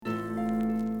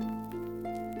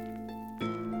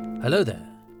Hello there,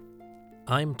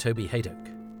 I'm Toby Haydock,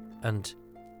 and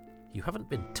you haven't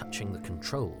been touching the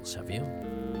controls, have you?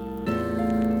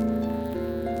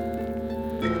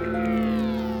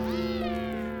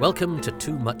 Welcome to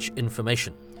Too Much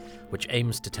Information, which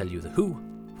aims to tell you the who,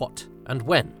 what, and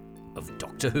when of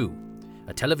Doctor Who,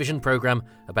 a television programme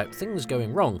about things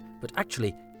going wrong, but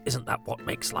actually, isn't that what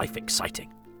makes life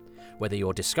exciting? Whether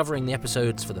you're discovering the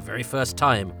episodes for the very first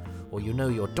time, or you know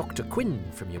your Dr. Quinn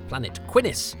from your planet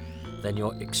Quinnis, then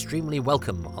you're extremely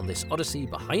welcome on this odyssey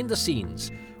behind the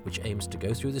scenes, which aims to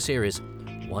go through the series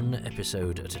one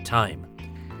episode at a time.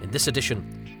 In this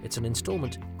edition, it's an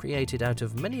instalment created out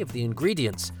of many of the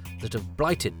ingredients that have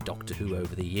blighted Doctor Who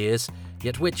over the years,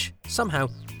 yet which, somehow,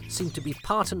 seem to be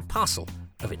part and parcel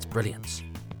of its brilliance.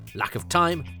 Lack of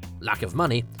time, lack of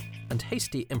money, and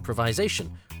hasty improvisation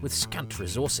with scant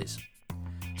resources.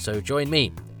 So join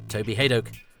me, Toby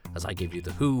Haydock, as I give you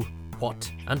the who,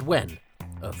 what, and when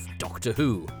of Doctor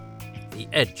Who, The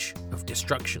Edge of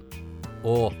Destruction.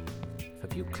 Or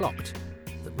have you clocked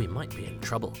that we might be in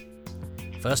trouble?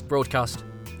 First broadcast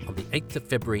on the 8th of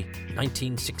February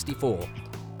 1964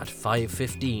 at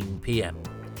 5:15 p.m.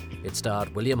 It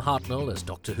starred William Hartnell as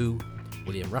Doctor Who,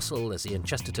 William Russell as Ian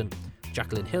Chesterton,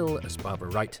 Jacqueline Hill as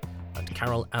Barbara Wright, and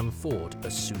Carol Ann Ford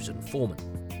as Susan Foreman.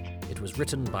 It was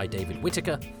written by David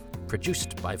Whittaker,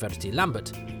 produced by Verity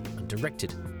Lambert, and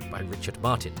directed by Richard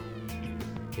Martin.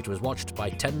 It was watched by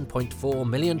 10.4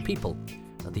 million people,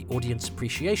 and the audience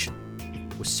appreciation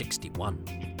was 61.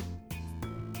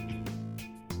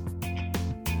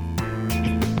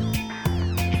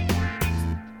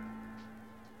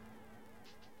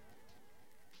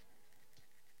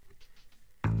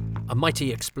 A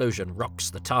mighty explosion rocks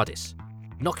the TARDIS,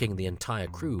 knocking the entire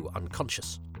crew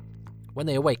unconscious. When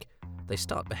they awake, they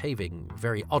start behaving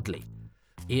very oddly.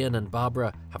 Ian and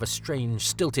Barbara have a strange,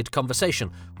 stilted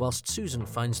conversation, whilst Susan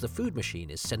finds the food machine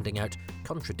is sending out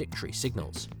contradictory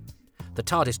signals. The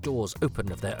TARDIS doors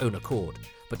open of their own accord,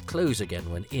 but close again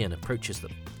when Ian approaches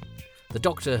them. The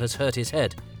Doctor has hurt his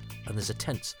head, and there's a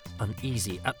tense,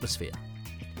 uneasy atmosphere.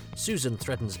 Susan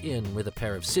threatens Ian with a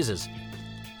pair of scissors,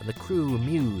 and the crew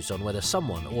muse on whether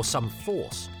someone or some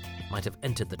force might have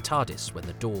entered the TARDIS when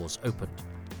the doors opened.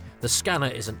 The scanner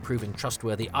isn't proving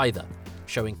trustworthy either,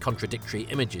 showing contradictory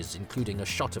images including a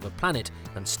shot of a planet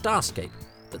and starscape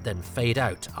that then fade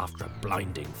out after a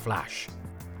blinding flash.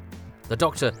 The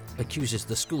Doctor accuses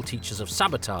the school teachers of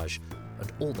sabotage,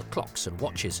 and all the clocks and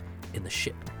watches in the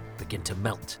ship begin to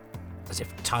melt, as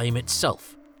if time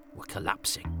itself were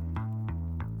collapsing.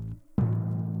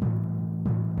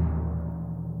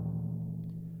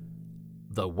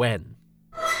 The When.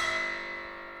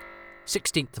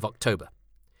 16th of October.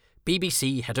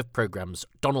 BBC Head of Programmes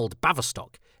Donald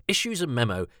Baverstock issues a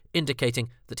memo indicating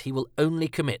that he will only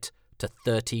commit to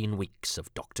 13 weeks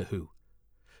of Doctor Who,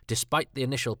 despite the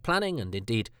initial planning and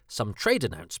indeed some trade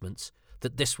announcements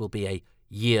that this will be a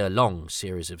year-long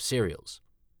series of serials.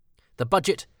 The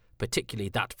budget, particularly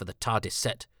that for the TARDIS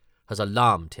set, has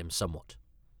alarmed him somewhat.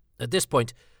 At this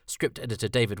point, script editor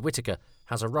David Whittaker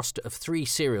has a roster of 3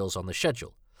 serials on the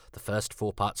schedule. The first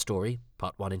 4-part story,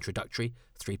 Part 1 introductory,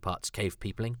 3 parts cave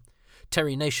peopling,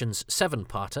 Terry Nation's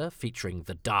 7-parter featuring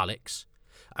the Daleks,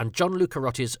 and John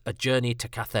Lucarotti's A Journey to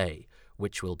Cathay,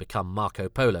 which will become Marco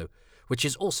Polo, which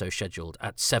is also scheduled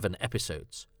at 7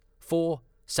 episodes. 4,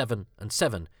 7 and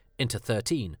 7 into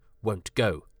 13 won't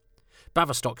go.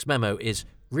 Baverstock's memo is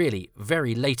really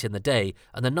very late in the day,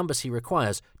 and the numbers he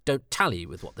requires don't tally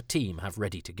with what the team have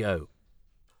ready to go.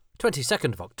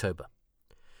 22nd of October.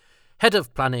 Head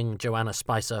of Planning Joanna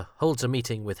Spicer holds a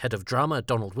meeting with Head of Drama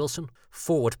Donald Wilson,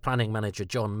 Forward Planning Manager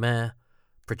John Mayer,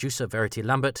 Producer Verity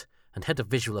Lambert, and Head of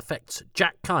Visual Effects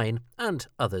Jack Kine, and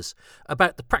others,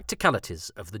 about the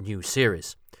practicalities of the new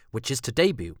series, which is to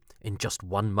debut in just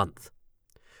 1 month.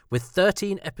 With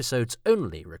 13 episodes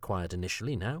only required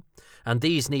initially now, and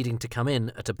these needing to come in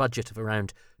at a budget of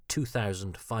around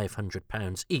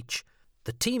 £2,500 each,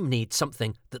 the team needs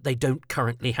something that they don't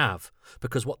currently have,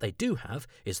 because what they do have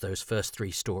is those first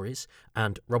 3 stories,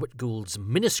 and Robert Gould's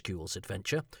Minuscules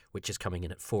adventure, which is coming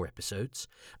in at 4 episodes,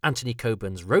 Anthony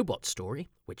Coburn's Robot story,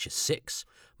 which is 6,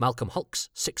 Malcolm Hulke's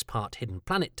 6-part Hidden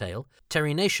Planet tale,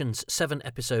 Terry Nation's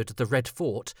 7-episode The Red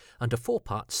Fort, and a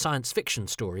 4-part science fiction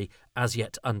story as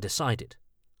yet undecided.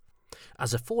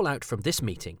 As a fallout from this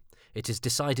meeting, it is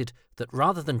decided that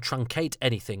rather than truncate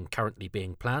anything currently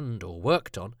being planned or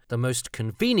worked on, the most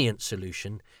convenient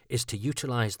solution is to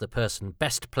utilise the person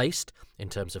best placed, in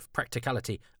terms of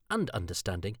practicality and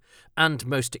understanding, and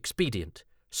most expedient,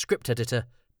 script editor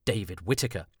David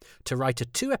Whittaker, to write a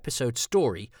 2-episode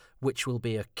story which will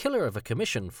be a killer of a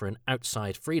commission for an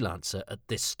outside freelancer at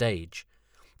this stage.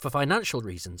 For financial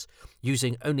reasons,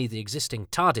 using only the existing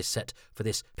TARDIS set for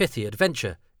this pithy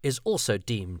adventure is also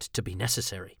deemed to be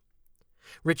necessary.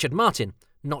 Richard Martin,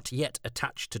 not yet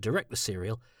attached to direct the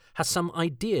serial, has some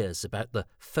ideas about the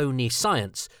phony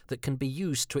science that can be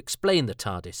used to explain the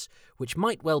TARDIS, which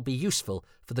might well be useful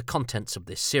for the contents of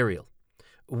this serial,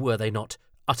 were they not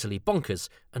utterly bonkers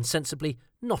and sensibly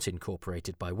not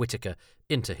incorporated by Whittaker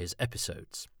into his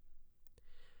episodes.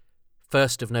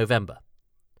 1st of November.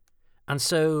 And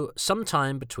so,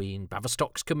 sometime between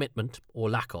Baverstock's commitment, or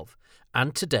lack of,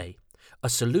 and today, a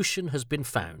solution has been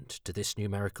found to this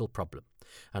numerical problem,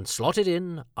 and slotted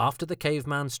in after the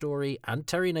Caveman story and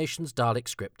Terry Nation's Dalek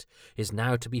script is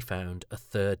now to be found a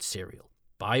third serial,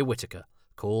 by Whittaker,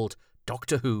 called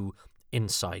Doctor Who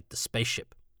Inside the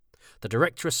Spaceship. The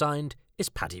director assigned is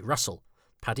Paddy Russell.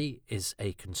 Paddy is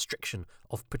a constriction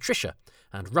of Patricia,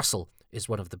 and Russell is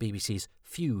one of the BBC's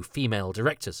few female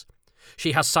directors.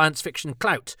 She has science fiction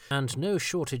clout and no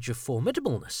shortage of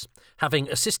formidableness, having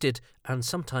assisted and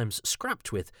sometimes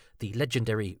scrapped with the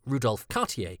legendary Rudolph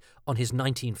Cartier on his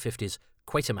 1950s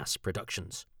Quatermass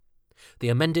productions. The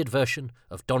amended version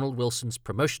of Donald Wilson's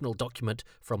promotional document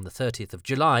from the 30th of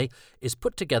July is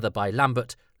put together by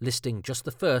Lambert, listing just the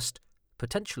first,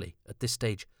 potentially at this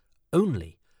stage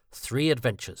only, 3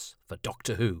 adventures for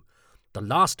Doctor Who, the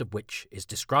last of which is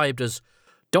described as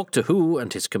Doctor Who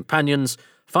and his companions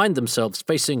find themselves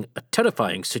facing a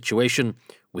terrifying situation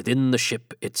within the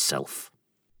ship itself.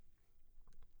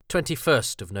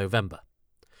 21st of November.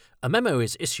 A memo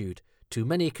is issued to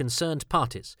many concerned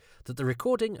parties that the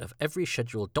recording of every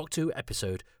scheduled Doctor Who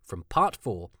episode from Part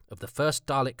 4 of the first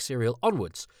Dalek serial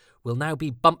onwards will now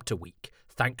be bumped a week,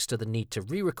 thanks to the need to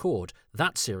re-record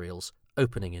that serial's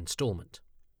opening instalment.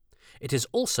 It is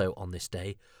also on this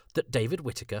day that David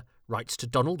Whittaker writes to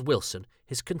Donald Wilson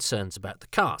his concerns about the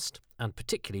cast, and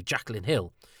particularly Jacqueline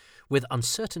Hill. With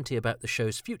uncertainty about the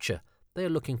show's future, they are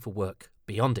looking for work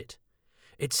beyond it.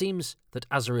 It seems that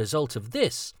as a result of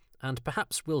this, and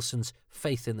perhaps Wilson's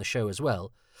faith in the show as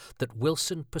well, that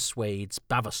Wilson persuades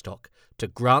Baverstock to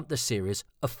grant the series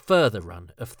a further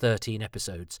run of 13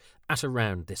 episodes at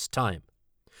around this time.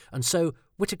 And so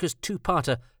Whittaker's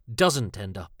two-parter doesn't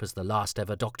end up as the last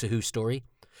ever Doctor Who story.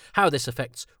 How this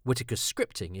affects Whittaker's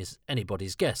scripting is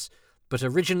anybody's guess, but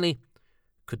originally,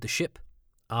 could the ship,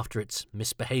 after its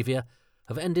misbehaviour,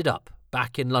 have ended up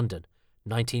back in London,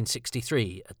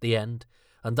 1963 at the end,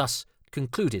 and thus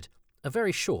concluded a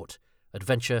very short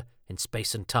adventure in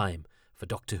space and time for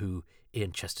Doctor Who,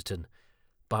 Ian Chesterton,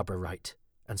 Barbara Wright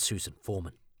and Susan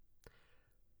Foreman?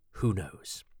 Who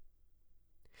knows?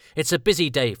 It's a busy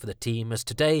day for the team, as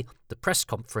today the press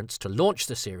conference to launch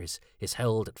the series is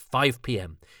held at 5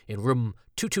 p.m. in room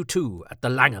 222 at the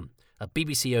Langham, a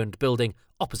BBC-owned building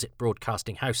opposite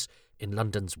Broadcasting House in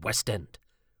London's West End.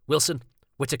 Wilson,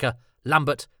 Whittaker,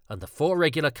 Lambert and the 4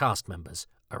 regular cast members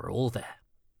are all there.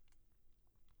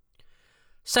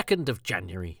 2nd of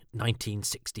January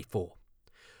 1964.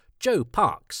 Joe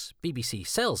Parks, BBC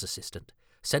sales assistant,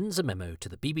 sends a memo to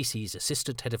the BBC's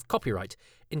assistant head of copyright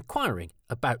inquiring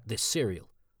about this serial,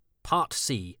 Part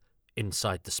C,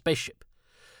 Inside the Spaceship.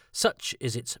 Such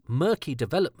is its murky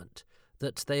development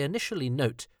that they initially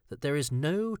note that there is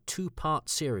no 2-part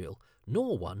serial,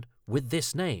 nor one with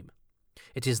this name.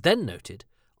 It is then noted,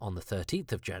 on the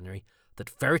 13th of January,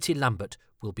 that Verity Lambert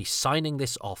will be signing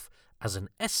this off as an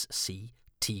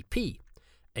SCTP,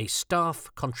 a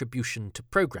staff contribution to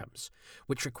programmes,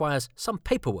 which requires some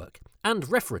paperwork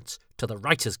and reference to the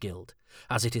Writers' Guild,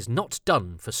 as it is not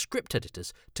done for script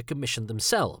editors to commission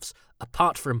themselves,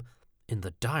 apart from in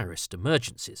the direst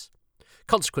emergencies.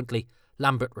 Consequently,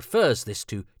 Lambert refers this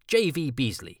to J.V.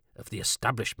 Beasley of the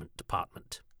Establishment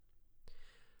Department.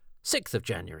 6th of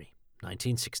January,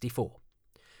 1964.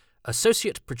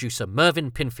 Associate producer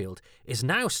Mervyn Pinfield is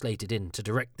now slated in to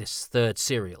direct this 3rd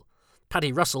serial.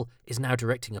 Paddy Russell is now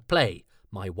directing a play,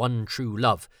 My One True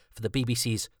Love, for the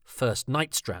BBC's First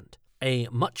Night Strand, a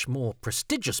much more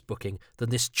prestigious booking than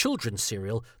this children's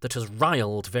serial that has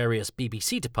riled various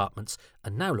BBC departments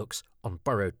and now looks on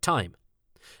borrowed time.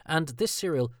 And this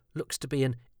serial looks to be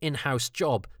an in-house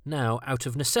job now out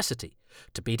of necessity,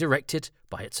 to be directed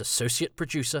by its associate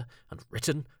producer and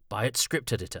written by its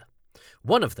script editor.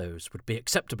 One of those would be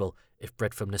acceptable if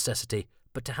bred from necessity,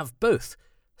 but to have both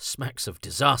smacks of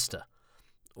disaster,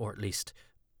 or at least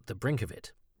the brink of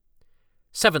it.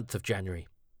 7th of January.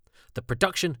 The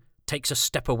production takes a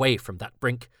step away from that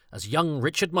brink as young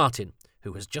Richard Martin,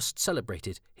 who has just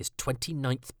celebrated his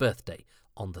 29th birthday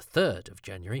on the 3rd of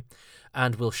January,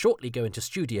 and will shortly go into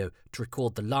studio to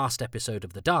record the last episode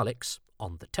of The Daleks,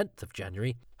 on the 10th of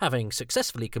January, having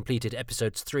successfully completed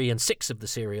episodes 3 and 6 of the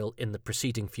serial in the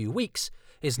preceding few weeks,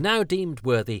 is now deemed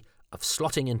worthy of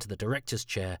slotting into the director's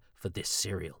chair for this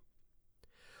serial.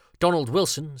 Donald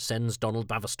Wilson sends Donald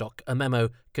Baverstock a memo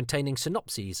containing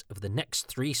synopses of the next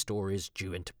 3 stories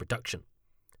due into production.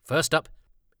 First up,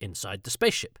 Inside the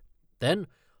Spaceship. Then,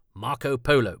 Marco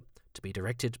Polo, to be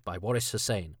directed by Waris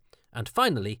Hussein. And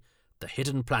finally, The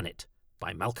Hidden Planet,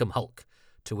 by Malcolm Hulke,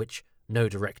 to which no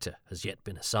director has yet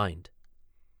been assigned.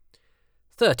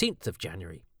 13th of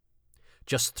January.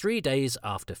 Just 3 days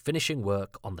after finishing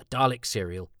work on the Dalek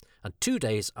serial, and 2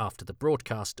 days after the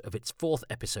broadcast of its 4th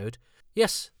episode,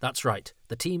 yes, that's right,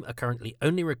 the team are currently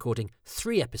only recording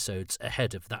 3 episodes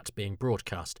ahead of that being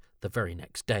broadcast the very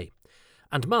next day.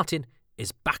 And Martin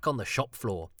is back on the shop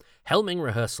floor, helming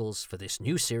rehearsals for this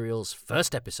new serial's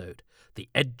first episode, The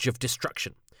Edge of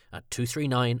Destruction, at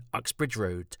 239 Uxbridge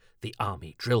Road, the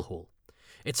Army Drill Hall.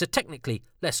 It's a technically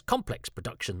less complex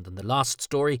production than the last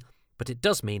story, but it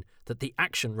does mean that the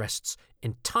action rests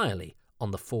entirely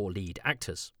on the 4 lead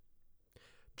actors.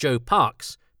 Joe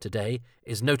Parks, today,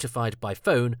 is notified by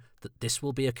phone that this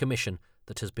will be a commission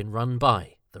that has been run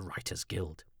by the Writers'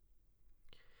 Guild.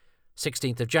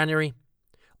 16th of January.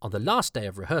 On the last day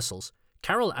of rehearsals,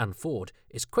 Carol Ann Ford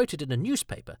is quoted in a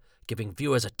newspaper giving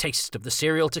viewers a taste of the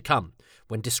serial to come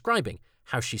when describing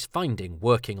how she's finding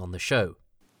working on the show.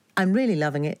 I'm really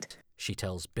loving it, she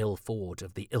tells Bill Ford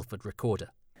of the Ilford Recorder.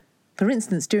 For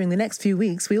instance, during the next few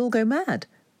weeks, we all go mad.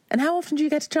 And how often do you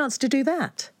get a chance to do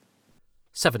that?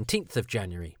 17th of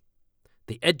January.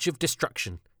 The Edge of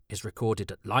Destruction is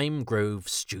recorded at Lime Grove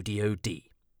Studio D.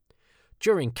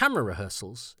 During camera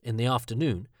rehearsals, in the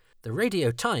afternoon, the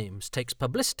Radio Times takes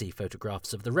publicity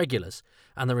photographs of the regulars,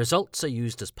 and the results are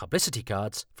used as publicity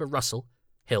cards for Russell,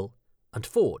 Hill and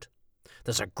Ford.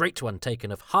 There's a great one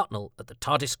taken of Hartnell at the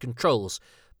TARDIS controls,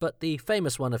 but the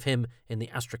famous one of him in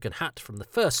the Astrakhan hat from the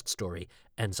first story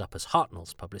ends up as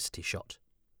Hartnell's publicity shot.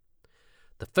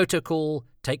 The photo call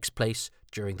takes place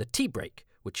during the tea break,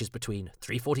 which is between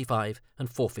 3:45 and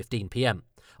 4:15 p.m,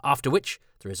 after which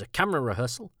there is a camera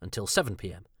rehearsal until 7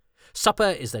 p.m. Supper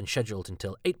is then scheduled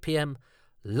until 8 p.m,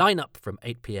 line-up from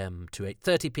 8 p.m. to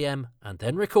 8:30 p.m, and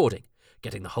then recording,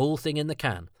 getting the whole thing in the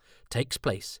can, takes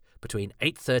place between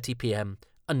 8:30 p.m.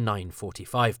 and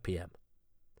 9:45 p.m.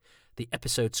 The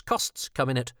episode's costs come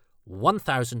in at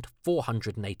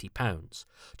 £1,480,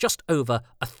 just over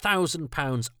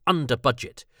 £1,000 under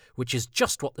budget, which is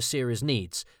just what the series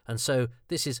needs, and so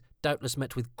this is doubtless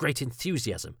met with great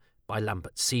enthusiasm by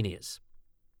Lambert seniors.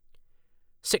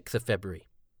 6th of February.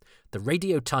 The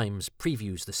Radio Times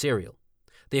previews the serial.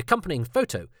 The accompanying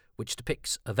photo, which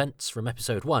depicts events from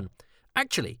episode 1,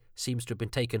 actually seems to have been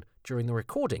taken during the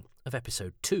recording of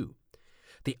episode 2.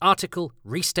 The article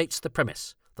restates the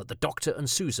premise that the Doctor and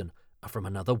Susan are from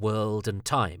another world and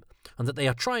time, and that they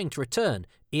are trying to return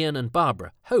Ian and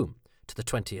Barbara home to the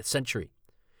 20th century.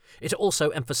 It also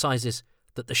emphasises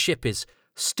that the ship is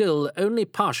still only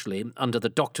partially under the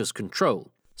Doctor's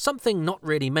control. Something not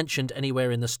really mentioned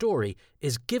anywhere in the story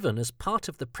is given as part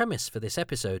of the premise for this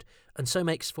episode, and so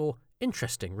makes for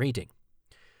interesting reading.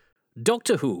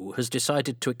 Doctor Who has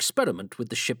decided to experiment with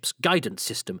the ship's guidance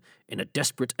system in a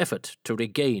desperate effort to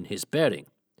regain his bearing.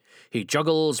 He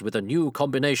juggles with a new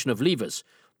combination of levers,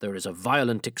 there is a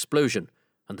violent explosion,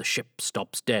 and the ship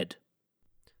stops dead.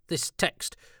 This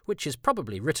text, which is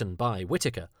probably written by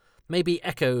Whittaker, maybe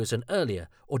echoes an earlier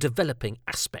or developing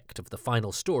aspect of the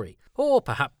final story, or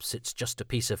perhaps it's just a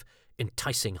piece of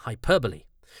enticing hyperbole.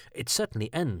 It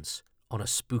certainly ends on a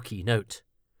spooky note.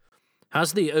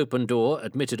 Has the open door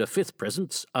admitted a 5th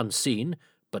presence, unseen,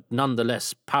 but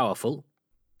nonetheless powerful?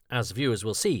 As viewers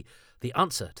will see, the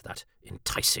answer to that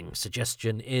enticing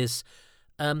suggestion is,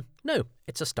 no,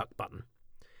 it's a stuck button.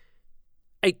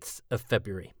 8th of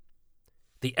February.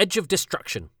 The Edge of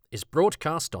Destruction is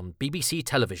broadcast on BBC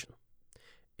television.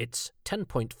 Its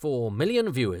 10.4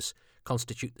 million viewers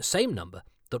constitute the same number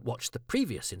that watched the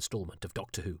previous instalment of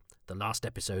Doctor Who, the last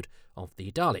episode of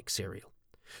the Dalek serial.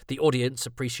 The audience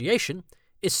appreciation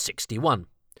is 61,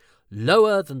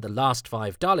 lower than the last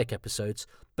 5 Dalek episodes,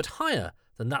 but higher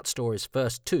than that story's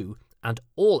first 2 and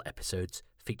all episodes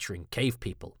featuring cave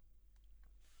people.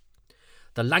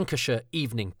 The Lancashire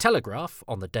Evening Telegraph,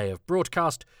 on the day of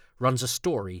broadcast, runs a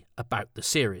story about the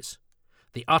series.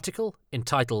 The article,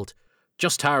 entitled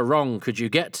 "Just How Wrong Could You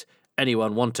Get?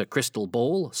 Anyone Want a Crystal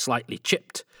Ball, Slightly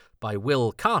Chipped?" by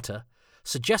Will Carter,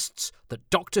 suggests that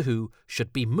Doctor Who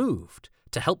should be moved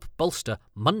to help bolster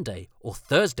Monday or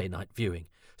Thursday night viewing.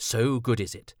 So good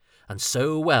is it, and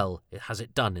so well has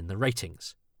it done in the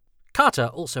ratings. Carter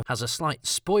also has a slight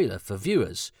spoiler for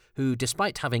viewers who,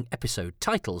 despite having episode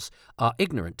titles, are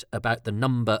ignorant about the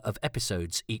number of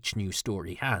episodes each new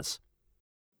story has.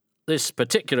 This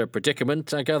particular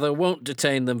predicament, I gather, won't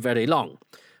detain them very long.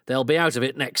 They'll be out of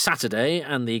it next Saturday,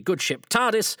 and the good ship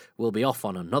TARDIS will be off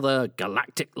on another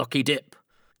galactic lucky dip.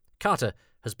 Carter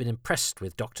has been impressed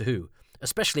with Doctor Who,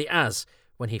 especially as,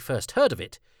 when he first heard of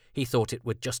it, he thought it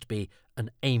would just be an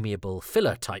amiable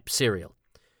filler-type serial,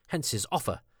 hence his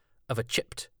offer of a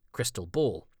chipped crystal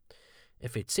ball.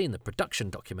 If he'd seen the production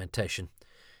documentation,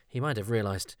 he might have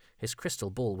realised his crystal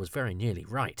ball was very nearly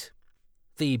right.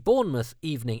 The Bournemouth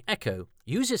Evening Echo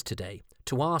uses today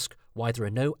to ask why there are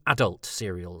no adult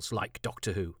serials like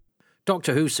Doctor Who.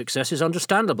 Doctor Who's success is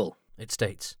understandable, it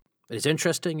states. It is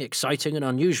interesting, exciting and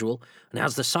unusual, and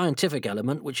has the scientific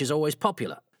element which is always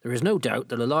popular. There is no doubt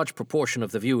that a large proportion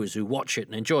of the viewers who watch it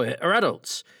and enjoy it are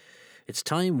adults. It's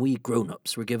time we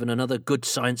grown-ups were given another good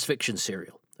science fiction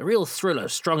serial. A real thriller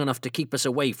strong enough to keep us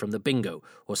away from the bingo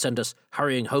or send us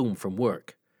hurrying home from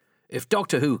work. If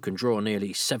Doctor Who can draw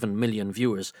nearly 7 million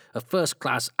viewers, a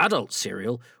first-class adult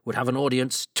serial would have an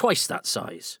audience twice that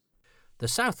size. The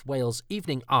South Wales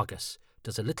Evening Argus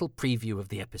does a little preview of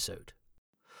the episode.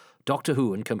 Doctor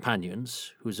Who and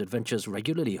companions, whose adventures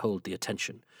regularly hold the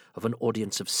attention of an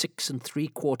audience of 6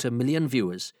 3/4 million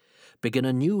viewers, begin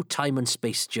a new time and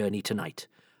space journey tonight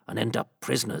and end up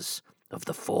prisoners of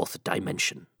the fourth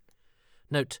dimension.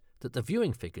 Note that the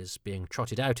viewing figures being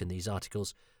trotted out in these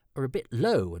articles are a bit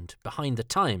low and behind the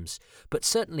times, but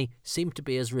certainly seem to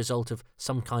be as a result of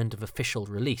some kind of official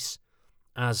release.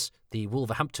 As the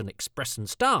Wolverhampton Express and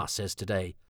Star says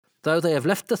today, though they have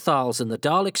left the Thals and the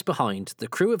Daleks behind, the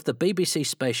crew of the BBC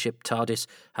spaceship TARDIS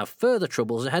have further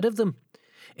troubles ahead of them.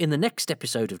 In the next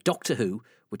episode of Doctor Who,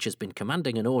 which has been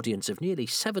commanding an audience of nearly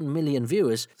 7 million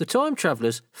viewers, the time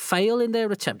travellers fail in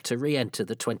their attempt to re-enter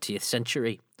the 20th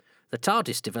century. The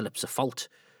TARDIS develops a fault.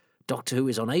 Doctor Who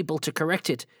is unable to correct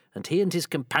it, and he and his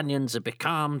companions are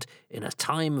becalmed in a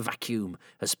time vacuum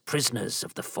as prisoners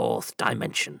of the fourth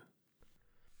dimension.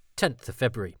 10th of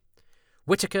February.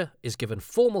 Whittaker is given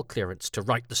formal clearance to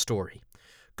write the story.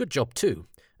 Good job too,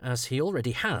 as he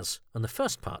already has, and the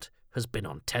first part has been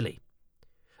on telly.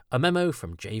 A memo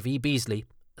from J.V. Beasley,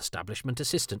 establishment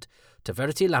assistant, to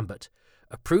Verity Lambert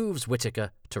approves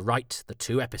Whittaker to write the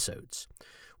 2 episodes,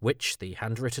 which the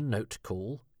handwritten note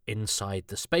call Inside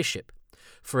the Spaceship,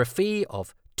 for a fee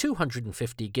of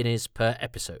 250 guineas per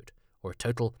episode, or a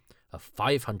total of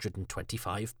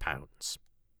 £525.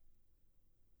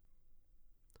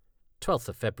 12th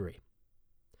of February.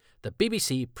 The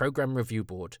BBC Programme Review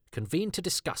Board convened to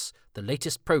discuss the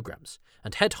latest programmes,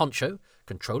 and head honcho,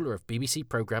 controller of BBC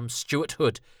programmes Stuart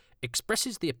Hood,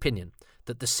 expresses the opinion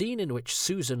that the scene in which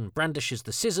Susan brandishes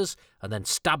the scissors and then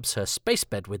stabs her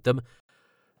spacebed with them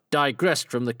digressed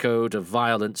from the code of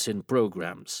violence in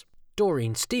programmes.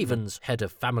 Doreen Stevens, head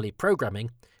of family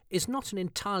programming, is not an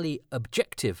entirely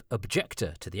objective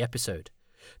objector to the episode.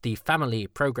 The Family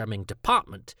Programming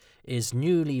Department is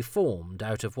newly formed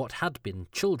out of what had been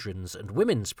children's and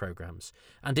women's programmes,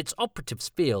 and its operatives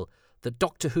feel that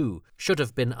Doctor Who should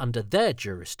have been under their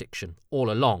jurisdiction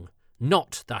all along,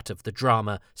 not that of the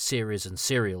Drama, Series and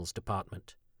Serials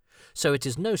Department. So it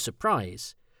is no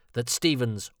surprise that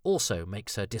Stevens also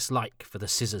makes her dislike for the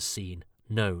scissors scene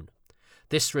known.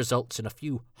 This results in a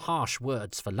few harsh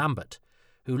words for Lambert,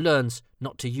 who learns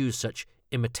not to use such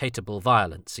imitatable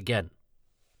violence again.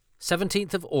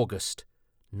 17th of August,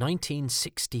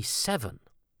 1967.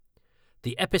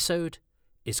 The episode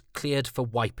is cleared for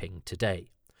wiping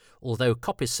today, although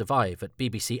copies survive at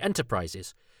BBC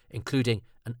Enterprises, including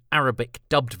an Arabic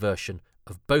dubbed version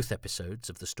of both episodes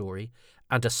of the story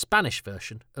and a Spanish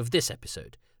version of this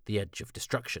episode, The Edge of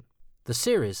Destruction. The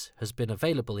series has been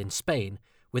available in Spain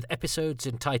with episodes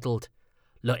entitled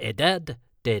La Edad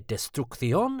de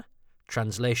Destrucción,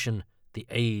 translation The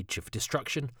Age of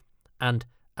Destruction, and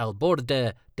Al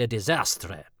Borde de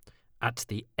Desastre, At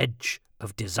the Edge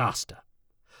of Disaster.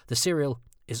 The serial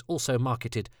is also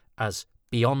marketed as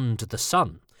Beyond the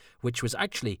Sun, which was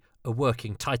actually a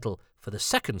working title for the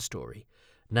second story,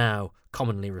 now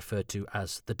commonly referred to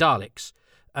as The Daleks,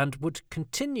 and would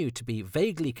continue to be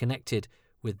vaguely connected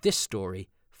with this story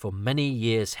for many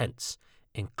years hence,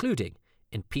 including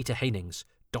in Peter Haining's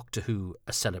Doctor Who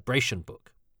A Celebration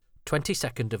book.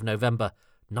 22nd of November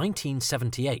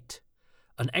 1978.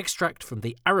 An extract from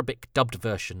the Arabic dubbed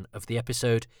version of the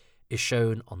episode is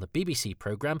shown on the BBC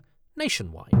programme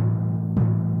Nationwide.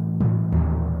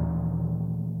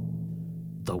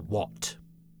 The What?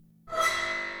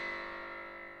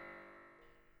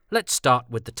 Let's start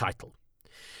with the title.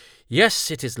 Yes,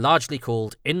 it is largely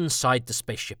called Inside the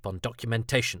Spaceship on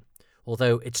documentation,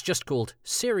 although it's just called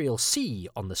Serial C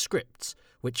on the scripts,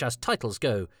 which as titles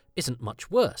go isn't much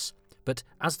worse. But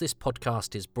as this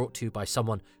podcast is brought to you by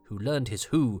someone who learned his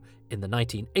Who in the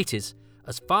 1980s,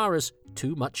 as far as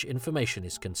too much information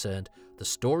is concerned, the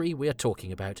story we are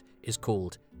talking about is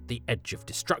called The Edge of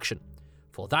Destruction,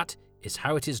 for that is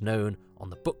how it is known on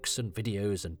the books and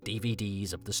videos and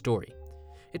DVDs of the story.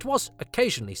 It was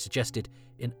occasionally suggested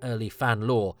in early fan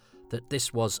lore that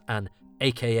this was an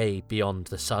AKA Beyond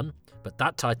the Sun, but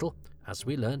that title, as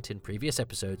we learnt in previous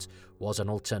episodes, was an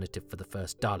alternative for the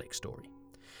first Dalek story.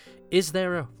 Is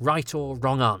there a right or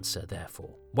wrong answer,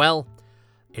 therefore? Well,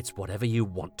 it's whatever you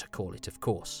want to call it, of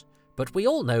course. But we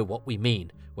all know what we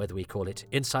mean, whether we call it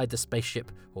Inside the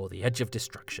Spaceship or The Edge of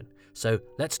Destruction. So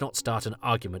let's not start an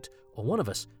argument, or one of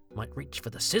us might reach for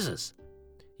the scissors.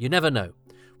 You never know.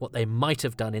 What they might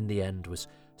have done in the end was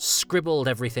scribbled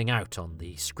everything out on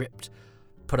the script,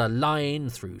 put a line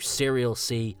through Serial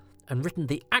C, and written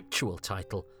the actual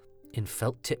title in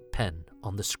felt-tip pen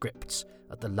on the scripts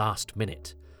at the last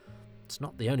minute. It's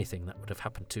not the only thing that would have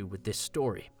happened to with this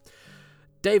story.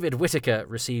 David Whittaker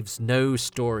receives no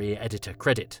story editor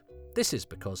credit. This is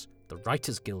because the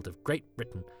Writers' Guild of Great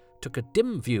Britain took a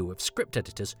dim view of script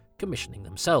editors commissioning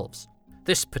themselves.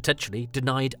 This potentially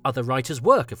denied other writers'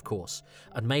 work, of course,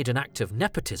 and made an act of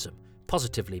nepotism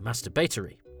positively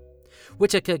masturbatory.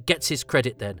 Whittaker gets his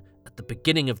credit then at the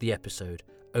beginning of the episode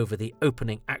over the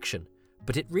opening action,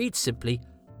 but it reads simply,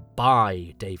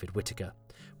 by David Whittaker,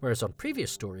 whereas on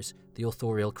previous stories the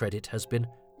authorial credit has been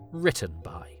written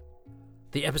by.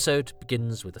 The episode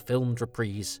begins with a filmed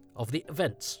reprise of the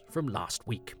events from last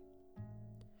week.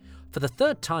 For the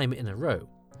third time in a row,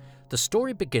 the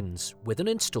story begins with an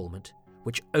instalment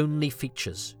which only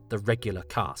features the regular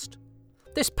cast.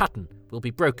 This pattern will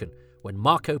be broken when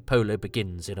Marco Polo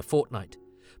begins in a fortnight,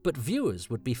 but viewers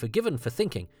would be forgiven for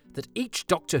thinking that each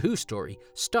Doctor Who story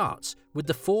starts with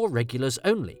the 4 regulars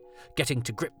only, getting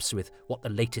to grips with what the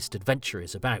latest adventure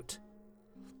is about.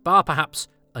 Bar perhaps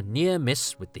a near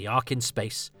miss with the Ark in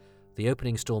Space, the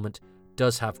opening instalment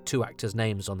does have 2 actors'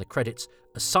 names on the credits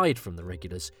aside from the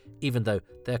regulars, even though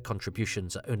their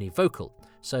contributions are only vocal,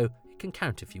 so it can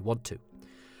count if you want to.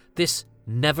 This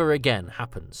never again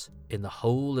happens in the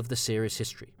whole of the series'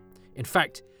 history. In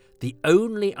fact, the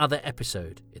only other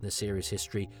episode in the series'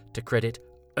 history to credit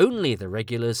only the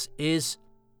regulars is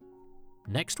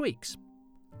next week's.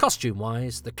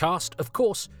 Costume-wise, the cast, of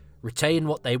course, retain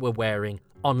what they were wearing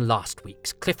on last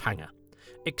week's cliffhanger,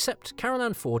 except Carole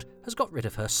Ann Ford has got rid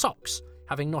of her socks,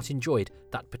 having not enjoyed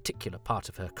that particular part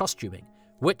of her costuming,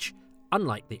 which,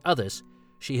 unlike the others,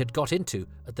 she had got into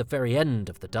at the very end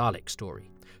of the Dalek story,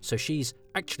 so she's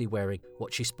actually wearing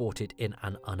what she sported in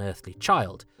An Unearthly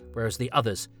Child, whereas the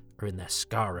others are in their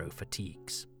Skaro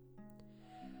fatigues.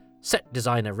 Set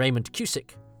designer Raymond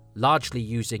Cusick, largely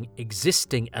using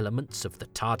existing elements of the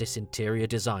TARDIS interior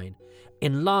design,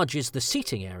 enlarges the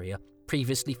seating area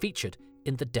previously featured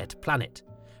in The Dead Planet,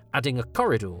 adding a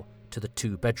corridor to the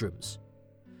 2 bedrooms.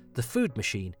 The food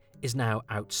machine is now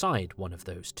outside one of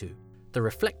those 2. The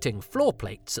reflecting floor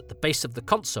plates at the base of the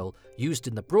console used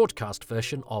in the broadcast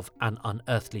version of An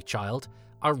Unearthly Child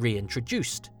are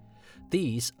reintroduced.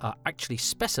 These are actually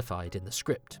specified in the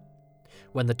script.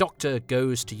 When the Doctor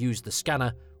goes to use the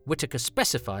scanner, Whittaker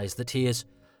specifies that he is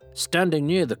standing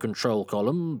near the control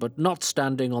column, but not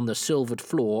standing on the silvered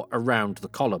floor around the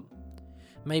column.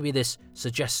 Maybe this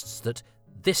suggests that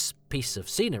this piece of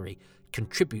scenery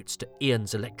contributes to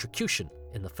Ian's electrocution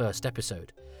in the first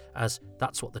episode, as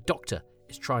that's what the Doctor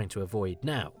is trying to avoid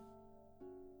now.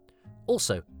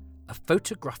 Also, a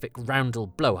photographic roundel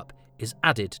blow-up is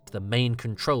added to the main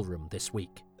control room this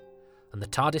week, and the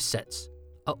TARDIS sets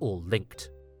are all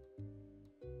linked.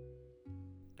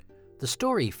 The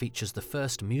story features the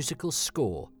first musical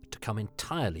score to come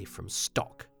entirely from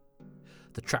stock.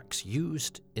 The tracks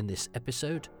used in this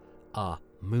episode are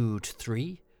Mood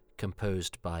 3,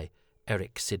 composed by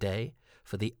Eric Sidey,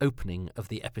 for the opening of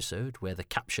the episode where the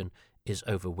caption is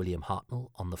over William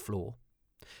Hartnell on the floor.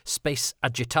 Space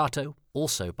Agitato,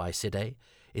 also by Sidey,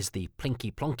 is the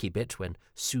plinky-plonky bit when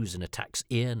Susan attacks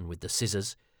Ian with the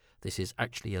scissors. This is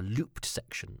actually a looped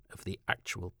section of the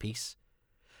actual piece.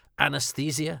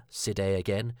 Anesthesia, Sidey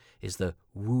again, is the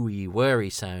wooey-whirry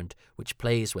sound which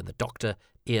plays when the Doctor,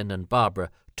 Ian and Barbara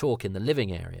talk in the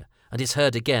living area, and is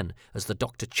heard again as the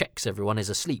Doctor checks everyone is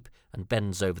asleep and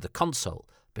bends over the console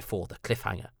before the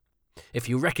cliffhanger. If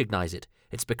you recognise it,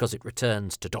 it's because it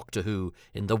returns to Doctor Who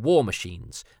in the War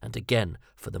Machines and again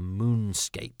for the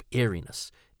moonscape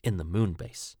eeriness in the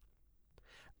Moonbase.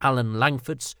 Alan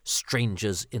Langford's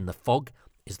Strangers in the Fog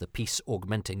is the piece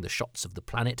augmenting the shots of the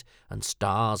planet and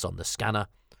stars on the scanner,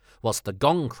 whilst the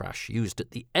gong crash used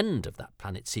at the end of that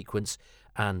planet sequence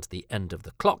and the end of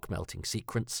the clock melting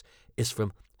sequence is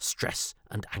from Stress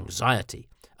and Anxiety,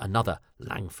 another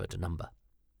Langford number.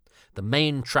 The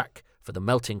main track for the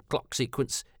melting clock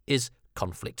sequence is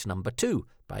Conflict Number 2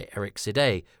 by Eric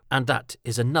Sidé, and that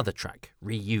is another track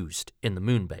reused in the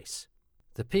Moonbase.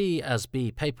 The P as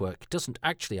B paperwork doesn't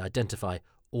actually identify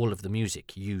all of the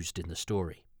music used in the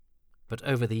story, but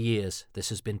over the years this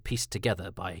has been pieced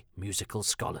together by musical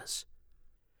scholars.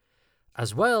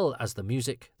 As well as the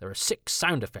music, there are 6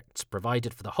 sound effects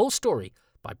provided for the whole story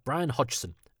by Brian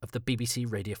Hodgson of the BBC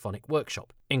Radiophonic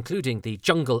Workshop, including the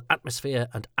jungle atmosphere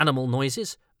and animal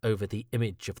noises over the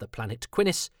image of the planet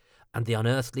Quinis, and the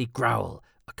unearthly growl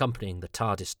accompanying the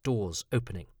TARDIS doors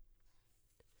opening.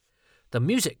 The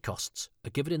music costs are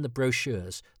given in the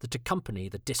brochures that accompany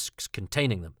the discs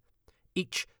containing them.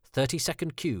 Each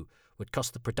 30-second cue would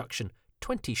cost the production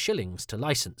 20 shillings to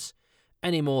license.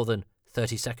 Any more than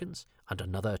 30 seconds, and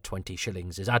another 20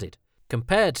 shillings is added.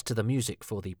 Compared to the music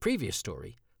for the previous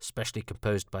story, specially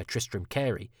composed by Tristram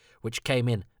Carey, which came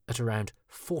in at around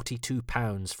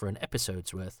 £42 for an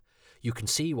episode's worth, you can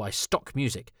see why stock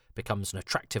music becomes an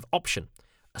attractive option,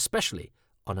 especially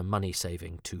on a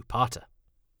money-saving 2-parter.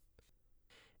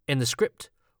 In the script,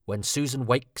 when Susan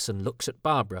wakes and looks at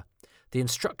Barbara, the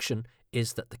instruction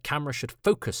is that the camera should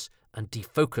focus and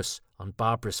defocus on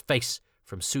Barbara's face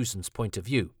from Susan's point of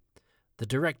view. The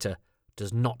director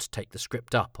does not take the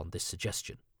script up on this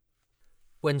suggestion.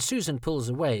 When Susan pulls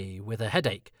away with a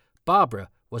headache, Barbara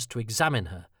was to examine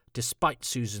her, despite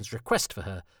Susan's request for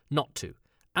her not to,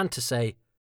 and to say,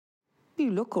 "You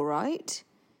look all right."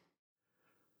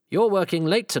 "You're working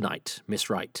late tonight, Miss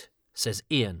Wright," says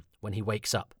Ian when he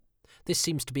wakes up. This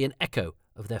seems to be an echo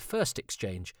of their first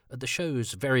exchange at the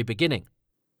show's very beginning.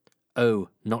 "Oh,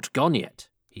 not gone yet,"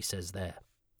 he says there.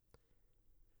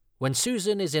 When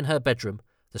Susan is in her bedroom,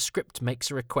 the script makes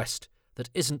a request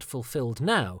that isn't fulfilled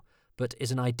now, but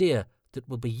is an idea that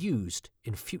will be used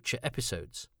in future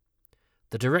episodes.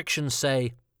 The directions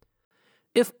say,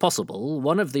 "If possible,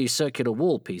 one of the circular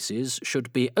wall pieces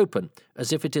should be open,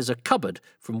 as if it is a cupboard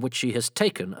from which she has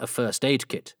taken a first aid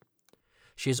kit."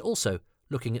 She is also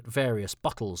looking at various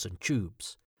bottles and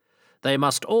tubes. "They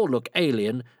must all look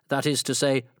alien, that is to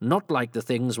say, not like the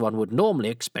things one would normally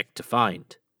expect to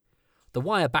find." The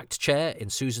wire-backed chair in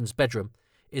Susan's bedroom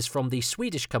is from the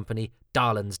Swedish company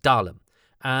Dahlens Dahlem,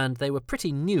 and they were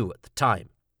pretty new at the time.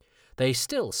 They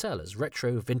still sell as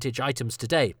retro vintage items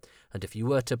today, and if you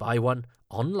were to buy one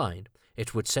online,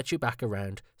 it would set you back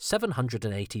around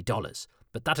 $780,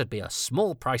 but that'd be a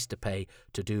small price to pay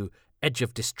to do Edge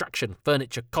of Destruction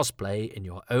furniture cosplay in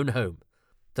your own home.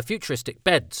 The futuristic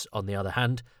beds, on the other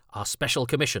hand, are special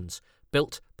commissions,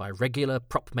 built by regular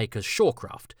prop makers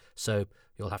Shawcraft, so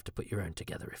you'll have to put your own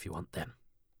together if you want them.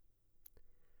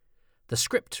 The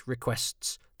script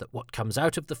requests that what comes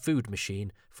out of the food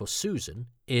machine for Susan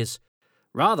is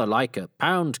rather like a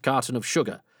pound carton of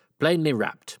sugar, plainly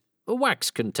wrapped, a wax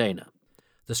container.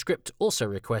 The script also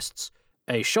requests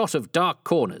a shot of dark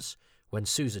corners when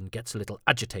Susan gets a little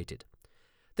agitated.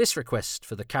 This request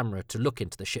for the camera to look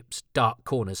into the ship's dark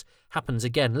corners happens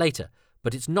again later,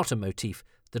 but it's not a motif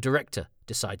the director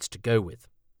decides to go with.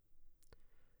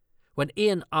 When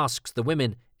Ian asks the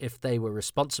women if they were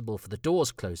responsible for the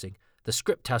doors closing, the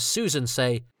script has Susan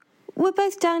say, "We're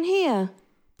both down here.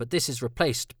 but this is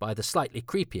replaced by the slightly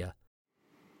creepier,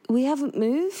 We haven't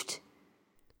moved."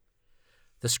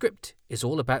 The script is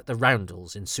all about the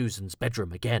roundels in Susan's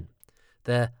bedroom again.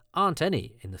 There aren't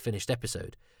any in the finished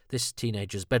episode. This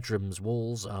teenager's bedroom's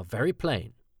walls are very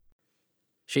plain.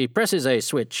 She presses a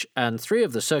switch and 3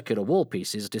 of the circular wall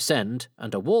pieces descend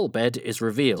and a wall bed is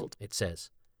revealed, it says.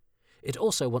 It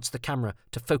also wants the camera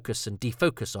to focus and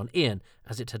defocus on Ian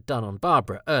as it had done on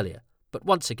Barbara earlier, but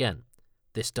once again,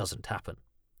 this doesn't happen.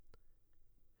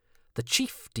 The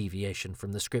chief deviation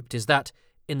from the script is that,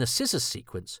 in the scissors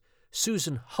sequence,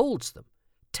 Susan holds them,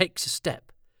 takes a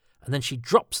step, and then she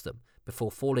drops them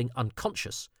before falling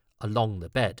unconscious along the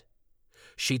bed.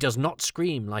 She does not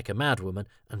scream like a madwoman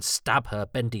and stab her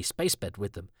bendy space bed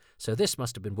with them, so this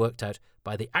must have been worked out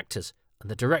by the actors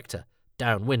and the director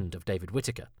downwind of David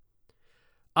Whittaker.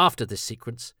 After this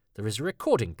sequence, there is a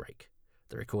recording break.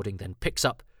 The recording then picks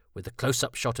up with a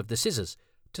close-up shot of the scissors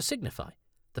to signify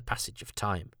the passage of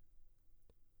time.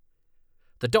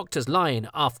 The Doctor's line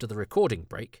after the recording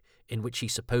break, in which he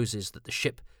supposes that the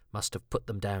ship must have put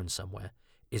them down somewhere,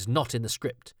 is not in the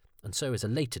script, and so is a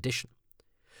late addition.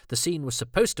 The scene was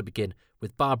supposed to begin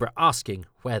with Barbara asking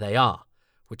where they are,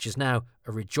 which is now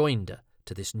a rejoinder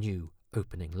to this new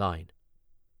opening line.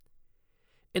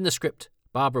 In the script,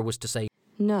 Barbara was to say,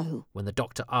 No. when the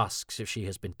Doctor asks if she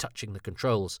has been touching the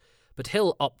controls, but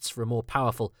Hill opts for a more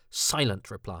powerful,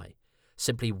 silent reply,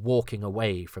 simply walking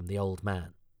away from the old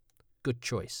man. Good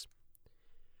choice.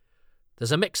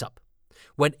 There's a mix-up.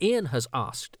 When Ian has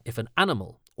asked if an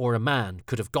animal or a man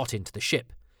could have got into the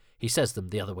ship, he says them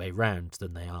the other way round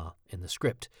than they are in the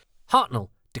script. Hartnell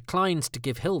declines to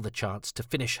give Hill the chance to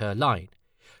finish her line.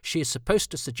 She is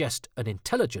supposed to suggest an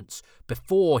intelligence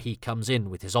before he comes in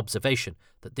with his observation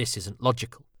that this isn't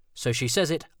logical. So she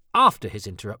says it after his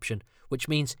interruption, which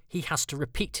means he has to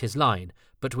repeat his line,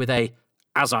 but with a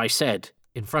 "as I said"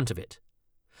 in front of it.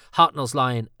 Hartnell's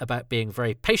line about being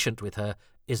very patient with her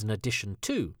is an addition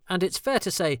too, and it's fair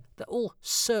to say they're all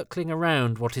circling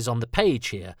around what is on the page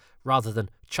here, rather than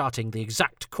charting the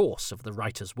exact course of the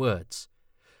writer's words.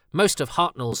 Most of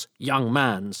Hartnell's young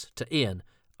mans to Ian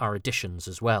are additions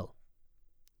as well.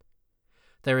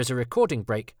 There is a recording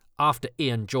break after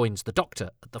Ian joins the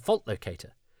Doctor at the fault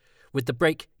locator, with the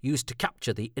break used to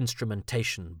capture the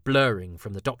instrumentation blurring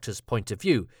from the Doctor's point of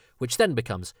view, which then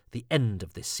becomes the end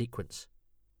of this sequence.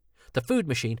 The food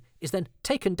machine is then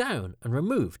taken down and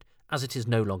removed as it is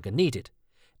no longer needed.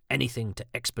 Anything to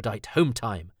expedite home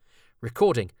time.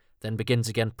 Recording then begins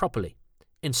again properly,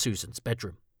 in Susan's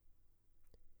bedroom.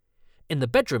 In the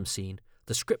bedroom scene,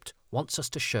 the script wants us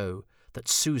to show that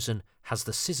Susan has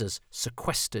the scissors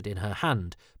sequestered in her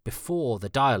hand before the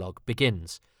dialogue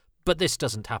begins, but this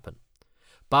doesn't happen.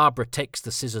 Barbara takes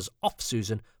the scissors off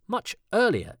Susan much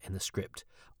earlier in the script.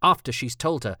 After she's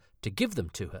told her to give them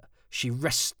to her, she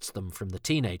wrests them from the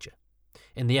teenager.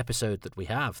 In the episode that we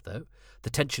have, though, the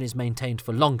tension is maintained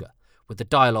for longer, with the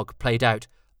dialogue played out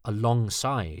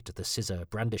alongside the scissor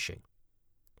brandishing.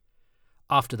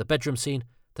 After the bedroom scene,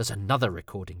 there's another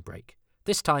recording break,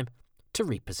 this time to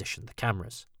reposition the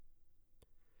cameras.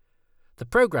 The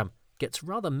programme gets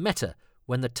rather meta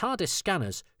when the TARDIS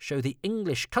scanners show the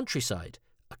English countryside,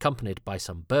 accompanied by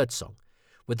some birdsong,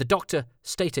 with the Doctor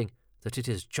stating that it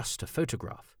is just a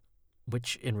photograph,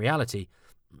 which in reality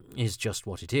is just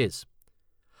what it is.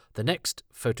 The next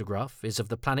photograph is of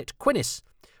the planet Quinis,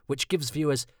 which gives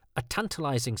viewers a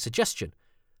tantalising suggestion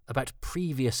about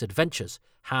previous adventures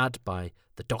had by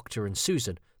the Doctor and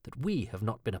Susan that we have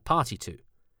not been a party to.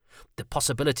 The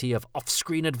possibility of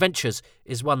off-screen adventures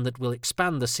is one that will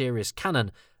expand the series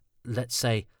canon, let's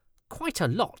say, quite a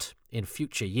lot in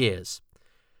future years.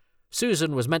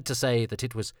 Susan was meant to say that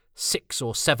it was 6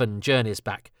 or 7 journeys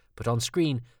back, but on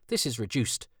screen this is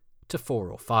reduced to 4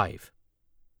 or 5.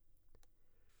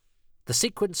 The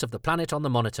sequence of the planet on the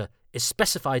monitor is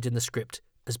specified in the script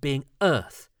as being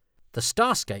Earth. The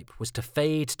starscape was to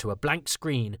fade to a blank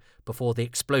screen before the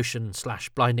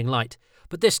explosion/blinding light,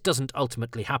 but this doesn't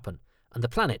ultimately happen, and the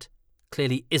planet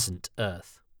clearly isn't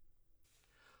Earth.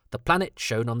 The planet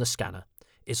shown on the scanner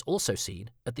is also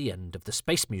seen at the end of the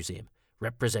Space Museum,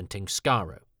 representing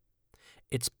Skaro.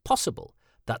 It's possible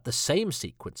that the same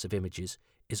sequence of images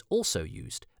is also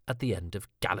used at the end of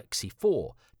Galaxy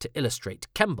 4 to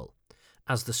illustrate Kemble,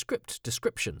 as the script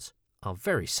descriptions are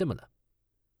very similar.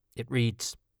 It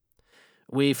reads,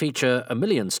 "We feature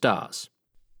 1,000,000 stars."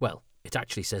 Well, it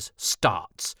actually says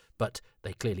starts, but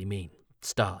they clearly mean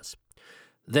stars.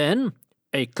 "Then,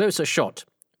 a closer shot,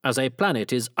 as a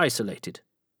planet is isolated.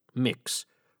 Mix,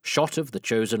 shot of the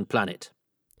chosen planet."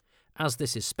 As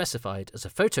this is specified as a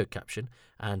photo caption,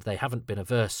 and they haven't been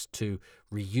averse to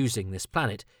reusing this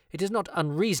planet, it is not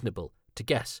unreasonable to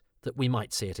guess that we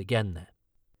might see it again there.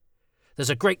 There's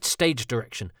a great stage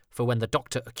direction for when the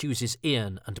Doctor accuses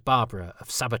Ian and Barbara of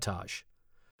sabotage.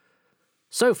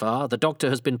 "So far, the Doctor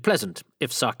has been pleasant,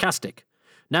 if sarcastic.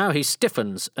 Now he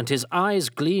stiffens and his eyes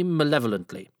gleam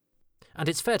malevolently." And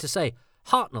it's fair to say,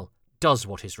 Hartnell does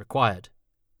what is required.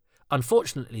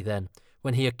 Unfortunately, then,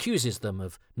 when he accuses them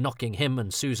of knocking him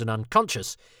and Susan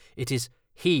unconscious, it is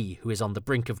he who is on the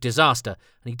brink of disaster,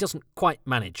 and he doesn't quite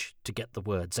manage to get the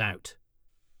words out.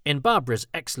 In Barbara's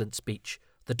excellent speech,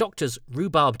 the Doctor's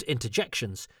rhubarbed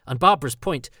interjections, and Barbara's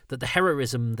point that the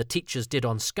heroism the teachers did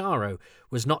on Skaro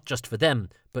was not just for them,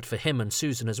 but for him and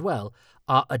Susan as well,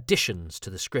 are additions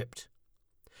to the script.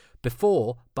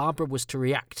 Before Barbara was to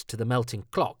react to the melting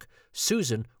clock,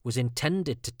 Susan was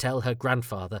intended to tell her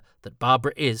grandfather that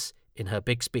Barbara is, in her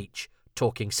big speech,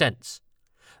 talking sense.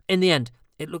 In the end,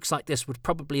 it looks like this would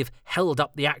probably have held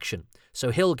up the action,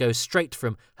 so Hill goes straight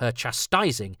from her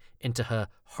chastising into her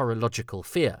horological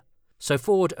fear. So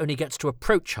Ford only gets to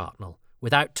approach Hartnell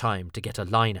without time to get a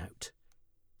line out.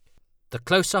 The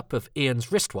close-up of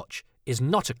Ian's wristwatch is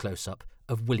not a close-up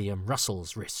of William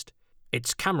Russell's wrist.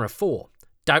 It's camera 4,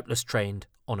 doubtless trained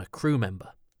on a crew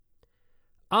member.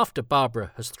 After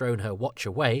Barbara has thrown her watch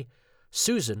away,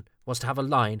 Susan was to have a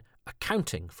line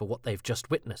accounting for what they've just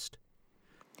witnessed.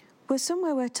 We're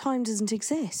somewhere where time doesn't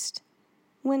exist.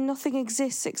 When nothing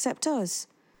exists except us.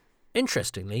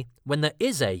 Interestingly, when there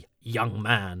is a young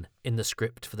man in the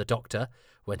script for the Doctor,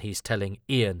 when he's telling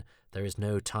Ian there is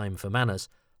no time for manners,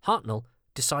 Hartnell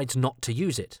decides not to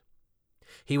use it.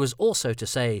 He was also to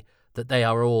say that they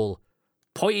are all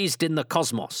poised in the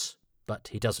cosmos, but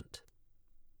he doesn't.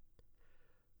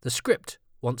 The script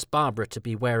wants Barbara to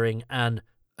be wearing an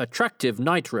attractive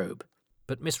night robe,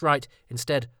 but Miss Wright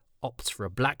instead opts for a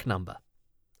black number.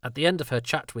 At the end of her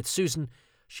chat with Susan,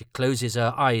 she closes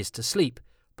her eyes to sleep,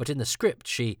 but in the script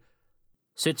she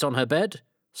sits on her bed.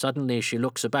 Suddenly she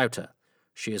looks about her.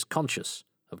 She is conscious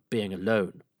of being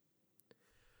alone.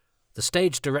 The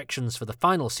stage directions for the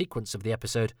final sequence of the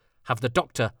episode have the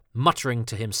Doctor muttering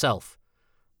to himself,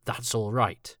 "That's all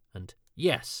right," and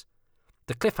 "yes."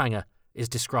 The cliffhanger is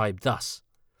described thus.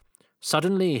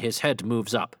 Suddenly his head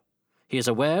moves up. He is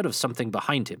aware of something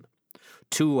behind him.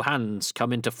 2 hands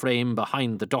come into frame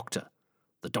behind the Doctor.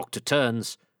 The Doctor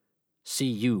turns. See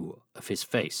you of his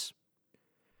face.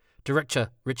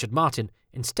 Director Richard Martin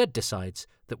instead decides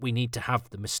that we need to have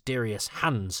the mysterious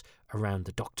hands around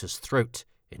the Doctor's throat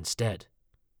instead.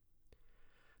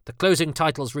 The closing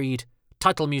titles read,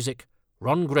 title music,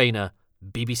 Ron Grainer,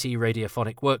 BBC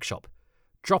Radiophonic Workshop,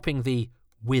 dropping the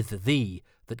 "with thee"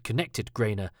 that connected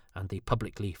Grainer and the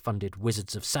publicly funded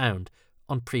Wizards of Sound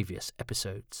on previous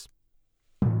episodes.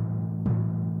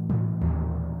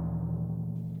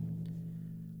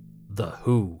 The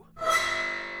Who.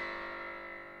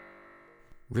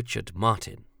 Richard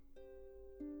Martin.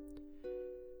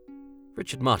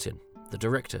 Richard Martin, the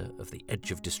director of The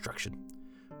Edge of Destruction,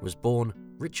 was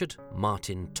born Richard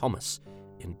Martin Thomas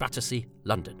in Battersea,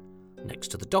 London, next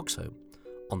to the Dogs Home,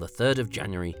 on the 3rd of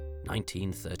January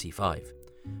 1935,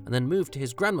 and then moved to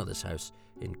his grandmother's house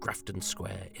in Grafton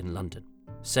Square in London.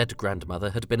 Said grandmother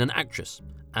had been an actress,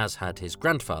 as had his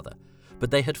grandfather, but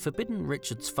they had forbidden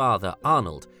Richard's father,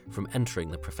 Arnold, from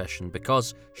entering the profession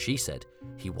because, she said,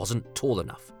 he wasn't tall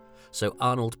enough. So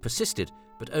Arnold persisted,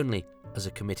 but only as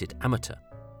a committed amateur.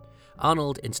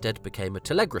 Arnold instead became a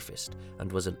telegraphist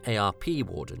and was an ARP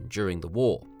warden during the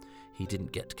war. He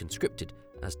didn't get conscripted,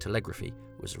 as telegraphy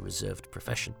was a reserved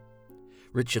profession.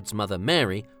 Richard's mother,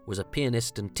 Mary, was a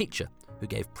pianist and teacher who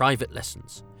gave private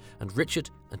lessons, and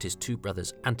Richard and his 2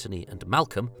 brothers Anthony and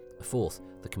Malcolm, a fourth,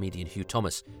 the comedian Hugh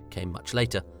Thomas, came much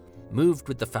later, moved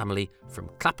with the family from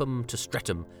Clapham to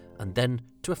Streatham and then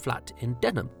to a flat in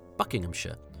Denham,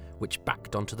 Buckinghamshire, which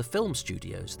backed onto the film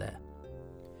studios there.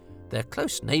 Their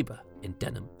close neighbour in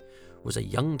Denham was a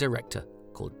young director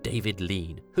called David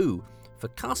Lean, who, for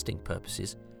casting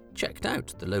purposes, checked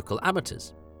out the local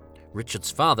amateurs.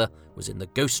 Richard's father was in the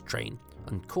Ghost Train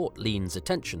and caught Lean's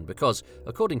attention because,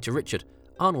 according to Richard,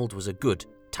 Arnold was a good,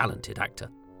 talented actor.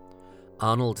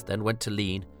 Arnold then went to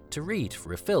Lean to read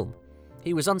for a film.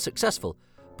 He was unsuccessful,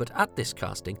 but at this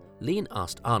casting, Lean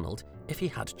asked Arnold if he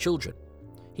had children.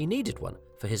 He needed one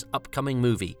for his upcoming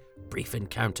movie, Brief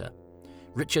Encounter.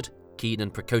 Richard, keen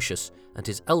and precocious, and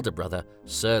his elder brother,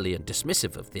 surly and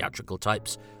dismissive of theatrical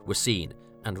types, were seen,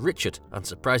 and Richard,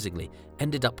 unsurprisingly,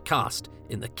 ended up cast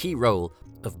in the key role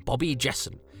of Bobby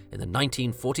Jesson in the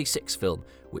 1946 film,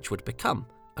 which would become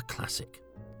a classic.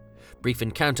 Brief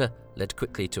Encounter led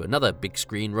quickly to another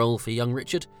big-screen role for young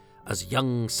Richard, as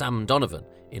young Sam Donovan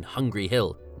in Hungry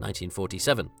Hill,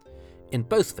 1947. In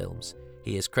both films,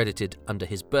 he is credited under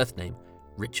his birth name,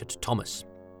 Richard Thomas.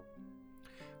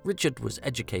 Richard was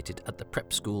educated at the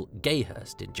prep school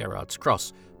Gayhurst in Gerrards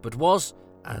Cross, but was,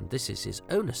 and this is his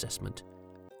own assessment,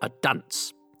 a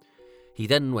dunce. He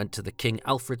then went to the King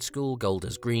Alfred School,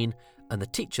 Golders Green, and the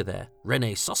teacher there,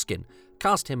 Renée Soskin,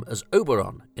 cast him as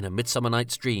Oberon in A Midsummer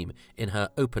Night's Dream in her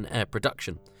open-air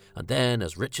production, and then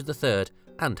as Richard III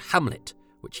and Hamlet,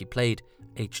 which he played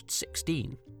aged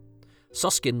 16.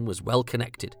 Soskin was well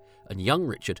connected, and young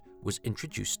Richard was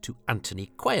introduced to Anthony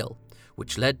Quayle,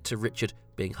 which led to Richard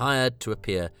being hired to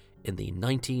appear in the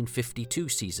 1952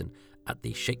 season at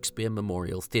the Shakespeare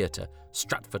Memorial Theatre,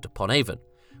 Stratford-upon-Avon,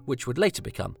 which would later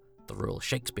become the Royal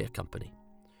Shakespeare Company.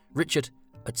 Richard,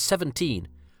 at 17,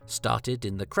 started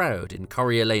in The Crowd in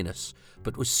Coriolanus,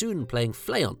 but was soon playing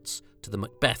Fleance to the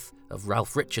Macbeth of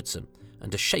Ralph Richardson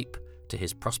and a Shape to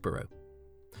his Prospero.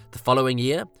 The following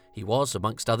year, he was,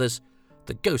 amongst others,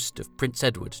 the ghost of Prince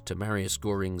Edward to Marius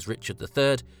Goring's Richard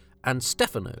III, and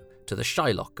Stephano to the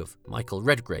Shylock of Michael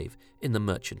Redgrave in The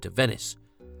Merchant of Venice.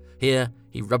 Here,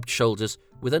 he rubbed shoulders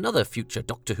with another future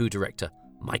Doctor Who director,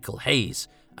 Michael Hayes,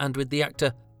 and with the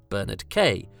actor Bernard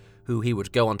Kay, who he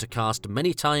would go on to cast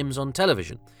many times on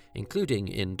television, including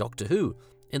in Doctor Who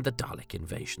in The Dalek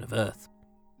Invasion of Earth.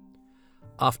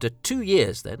 After 2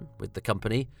 years, then, with the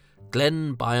company,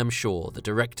 Glenn Byam Shaw, the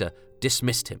director,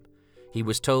 dismissed him. He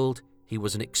was told he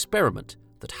was an experiment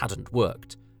that hadn't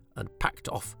worked, and packed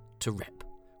off to Rep,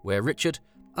 where Richard,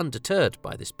 undeterred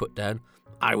by this put-down,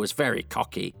 "I was very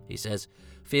cocky," he says,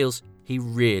 feels he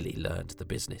really learned the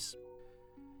business.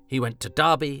 He went to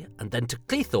Derby and then to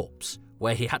Cleethorpes,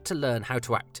 where he had to learn how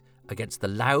to act against the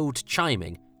loud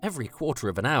chiming every quarter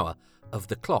of an hour of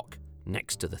the clock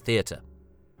next to the theatre.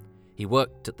 He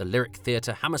worked at the Lyric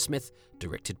Theatre Hammersmith,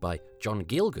 directed by John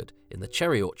Gielgud in the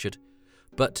Cherry Orchard,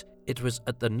 but it was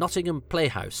at the Nottingham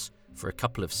Playhouse for a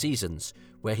couple of seasons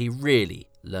where he really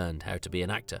learned how to be an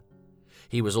actor.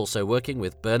 He was also working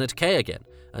with Bernard Kay again,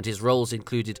 and his roles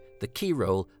included the key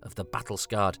role of the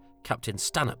battle-scarred Captain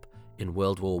Stanhope in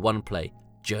World War I play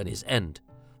Journey's End,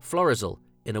 Florizel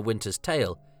in A Winter's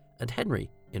Tale, and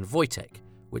Henry in Wojtek,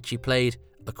 which he played,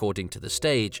 according to the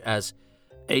stage, as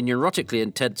a neurotically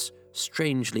intense,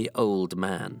 strangely old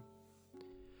man.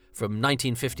 From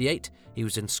 1958, he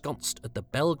was ensconced at the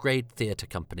Belgrade Theatre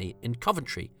Company in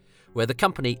Coventry, where the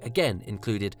company again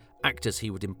included actors he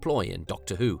would employ in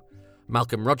Doctor Who: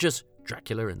 Malcolm Rogers,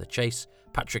 Dracula in The Chase,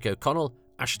 Patrick O'Connell,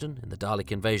 Ashton in The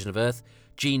Dalek Invasion of Earth,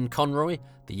 Jean Conroy,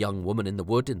 the young woman in the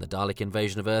wood in The Dalek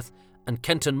Invasion of Earth, and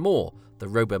Kenton Moore, the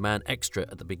Roboman extra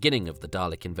at the beginning of The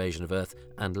Dalek Invasion of Earth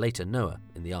and later Noah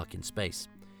in The Ark in Space.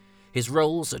 His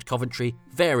roles at Coventry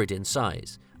varied in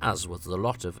size, as was the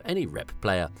lot of any Rep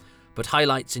player, but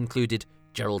highlights included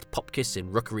Gerald Popkiss in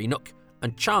Rookery Nook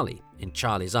and Charlie in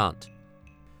Charlie's Aunt.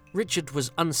 Richard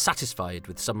was unsatisfied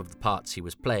with some of the parts he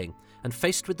was playing, and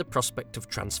faced with the prospect of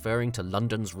transferring to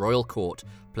London's Royal Court,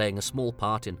 playing a small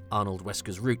part in Arnold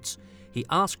Wesker's Roots, he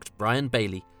asked Brian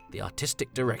Bailey, the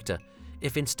artistic director,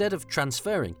 if instead of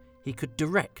transferring, he could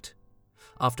direct.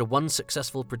 After one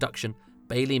successful production,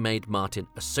 Bailey made Martin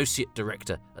associate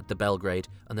director at the Belgrade,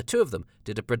 and the two of them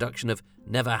did a production of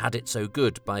Never Had It So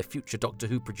Good by future Doctor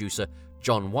Who producer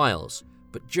John Wiles,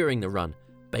 but during the run,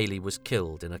 Bailey was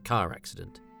killed in a car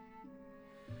accident.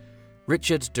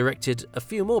 Richard directed a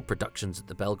few more productions at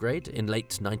the Belgrade in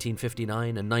late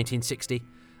 1959 and 1960,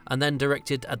 and then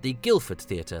directed at the Guildford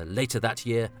Theatre later that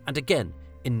year and again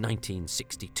in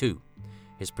 1962.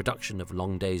 His production of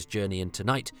Long Day's Journey into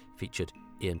Night featured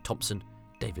Ian Thompson,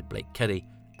 David Blake Kelly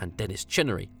and Dennis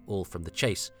Chinnery, all from The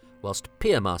Chase, whilst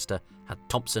Piermaster had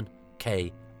Thompson,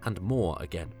 Kay and Moore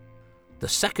again. The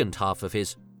second half of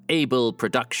his able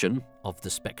production of The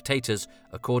Spectators,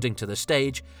 according to the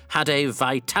stage, had a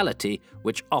vitality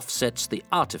which offsets the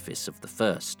artifice of the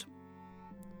first.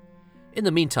 In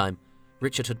the meantime,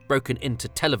 Richard had broken into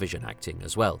television acting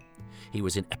as well. He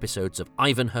was in episodes of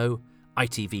Ivanhoe,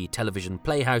 ITV Television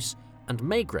Playhouse and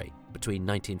Maigret between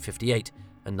 1958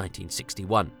 and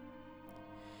 1961.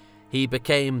 He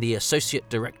became the associate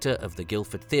director of the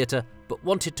Guildford Theatre, but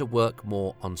wanted to work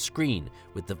more on screen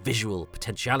with the visual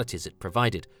potentialities it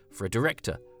provided for a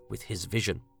director with his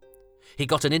vision. He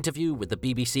got an interview with the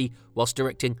BBC whilst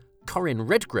directing Corin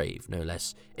Redgrave, no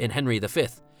less, in Henry V,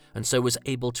 and so was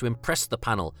able to impress the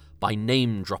panel by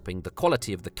name-dropping the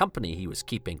quality of the company he was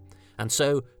keeping, and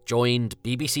so joined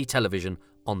BBC Television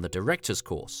on the director's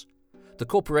course. The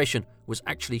corporation was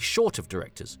actually short of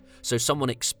directors, so someone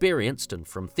experienced and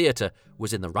from theatre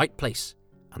was in the right place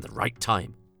and the right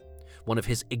time. One of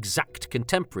his exact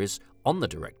contemporaries on the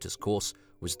director's course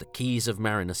was the Keys of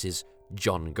Marinus'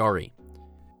 John Gorrie.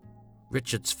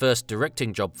 Richard's first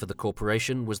directing job for the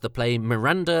corporation was the play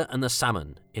Miranda and the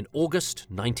Salmon in August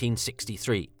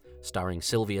 1963, starring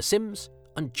Sylvia Sims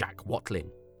and Jack Watling.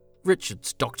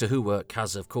 Richard's Doctor Who work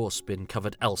has, of course, been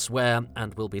covered elsewhere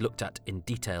and will be looked at in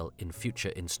detail in future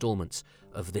instalments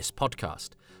of this podcast,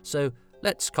 so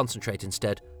let's concentrate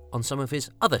instead on some of his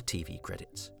other TV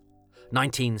credits.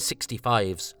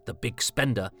 1965's The Big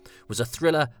Spender was a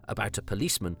thriller about a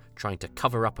policeman trying to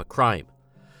cover up a crime.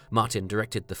 Martin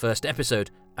directed the first episode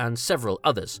and several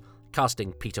others,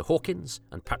 casting Peter Hawkins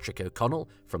and Patrick O'Connell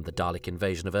from The Dalek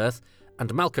Invasion of Earth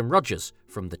and Malcolm Rogers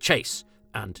from The Chase,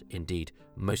 and indeed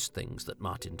most things that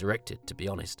Martin directed, to be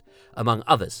honest, among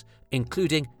others,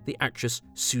 including the actress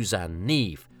Suzanne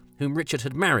Neve, whom Richard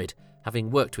had married, having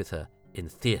worked with her in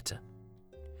theatre.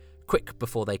 Quick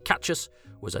Before They Catch Us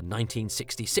was a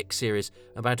 1966 series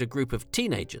about a group of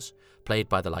teenagers, played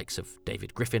by the likes of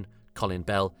David Griffin, Colin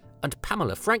Bell and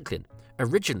Pamela Franklin,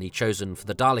 originally chosen for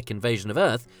the Dalek Invasion of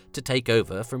Earth to take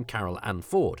over from Carol Ann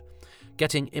Ford,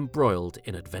 getting embroiled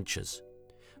in adventures.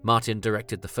 Martin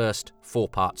directed the first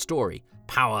 4-part story,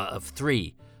 Power of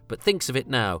Three, but thinks of it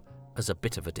now as a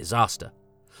bit of a disaster.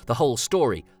 The whole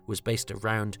story was based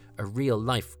around a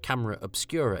real-life camera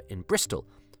obscura in Bristol,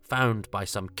 found by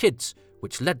some kids,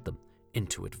 which led them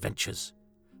into adventures.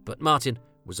 But Martin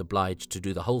was obliged to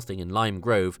do the whole thing in Lime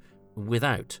Grove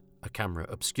without a camera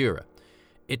obscura.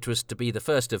 It was to be the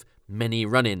first of many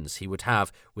run-ins he would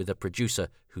have with a producer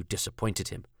who disappointed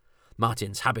him.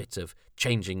 Martin's habit of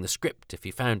changing the script if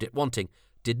he found it wanting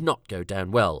did not go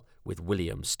down well with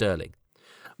William Sterling.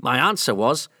 "My answer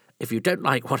was, if you don't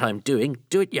like what I'm doing,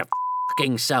 do it your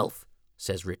f***ing self,"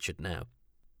 says Richard now.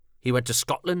 He went to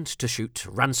Scotland to shoot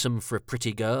Ransom for a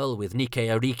Pretty Girl with Nike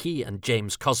Ariki and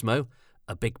James Cosmo,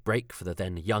 a big break for the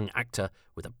then young actor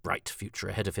with a bright future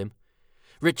ahead of him.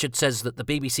 Richard says that the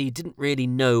BBC didn't really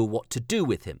know what to do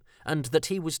with him, and that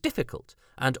he was difficult,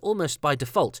 and almost by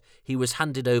default he was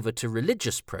handed over to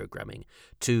religious programming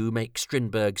to make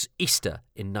Strindberg's Easter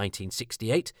in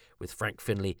 1968 with Frank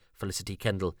Finlay, Felicity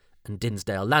Kendall and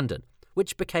Dinsdale Landon,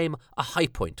 which became a high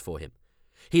point for him.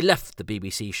 He left the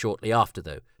BBC shortly after,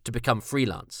 though, to become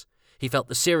freelance. He felt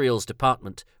the serials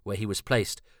department where he was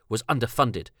placed was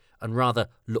underfunded and rather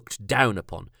looked down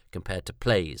upon compared to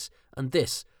plays, and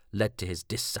this led to his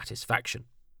dissatisfaction.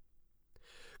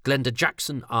 Glenda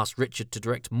Jackson asked Richard to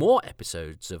direct more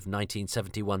episodes of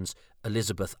 1971's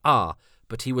Elizabeth R.,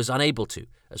 but he was unable to,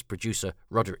 as producer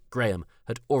Roderick Graham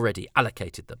had already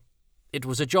allocated them. It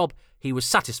was a job he was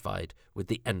satisfied with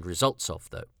the end results of,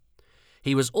 though.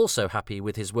 He was also happy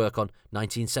with his work on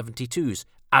 1972's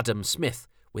Adam Smith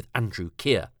with Andrew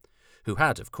Keir, who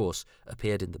had, of course,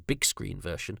 appeared in the big-screen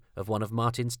version of one of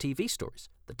Martin's TV stories,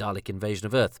 The Dalek Invasion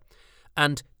of Earth,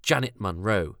 and Janet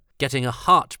Munro, getting a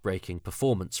heartbreaking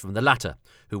performance from the latter,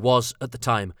 who was, at the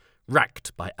time,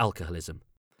 racked by alcoholism.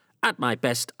 "At my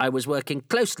best, I was working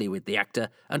closely with the actor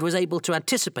and was able to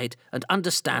anticipate and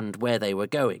understand where they were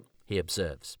going," he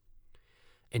observes.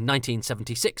 In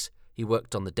 1976, he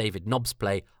worked on the David Nobbs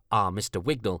play Ah, Mr.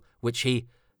 Wignall, which he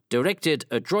directed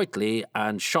adroitly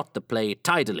and shot the play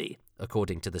tidily,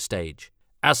 according to The Stage.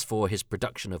 As for his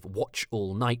production of Watch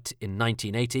All Night in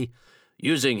 1980,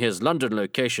 using his London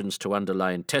locations to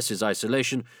underline Tess's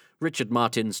isolation, Richard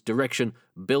Martin's direction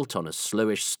built on a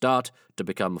slowish start to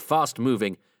become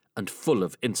fast-moving and full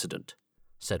of incident,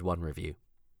 said one review.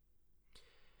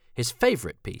 His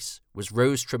favourite piece was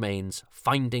Rose Tremaine's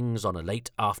Findings on a Late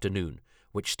Afternoon,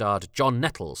 which starred John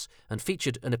Nettles and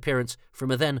featured an appearance from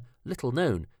a then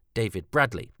little-known David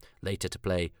Bradley, later to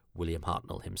play William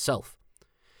Hartnell himself.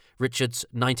 Richard's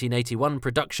 1981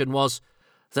 production was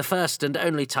the first and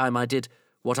only time I did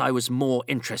what I was more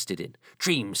interested in,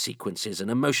 dream sequences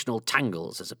and emotional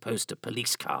tangles as opposed to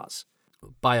police cars.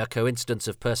 By a coincidence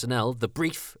of personnel, The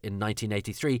Brief in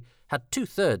 1983 had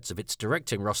 2/3 of its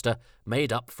directing roster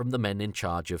made up from the men in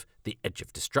charge of The Edge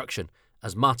of Destruction,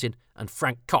 as Martin and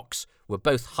Frank Cox were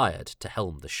both hired to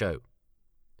helm the show.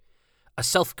 A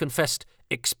self-confessed,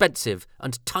 expensive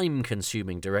and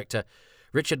time-consuming director,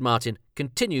 Richard Martin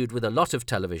continued with a lot of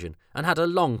television and had a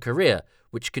long career,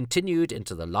 which continued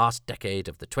into the last decade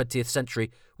of the 20th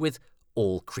century with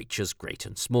All Creatures Great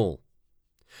and Small.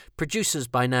 Producers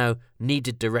by now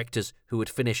needed directors who would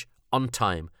finish on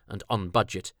time and on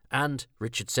budget, and,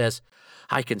 Richard says,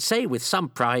 "I can say with some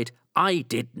pride, I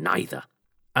did neither."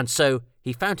 And so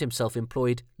he found himself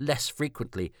employed less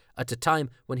frequently at a time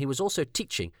when he was also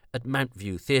teaching at Mount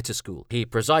View Theatre School. He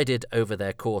presided over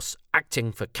their course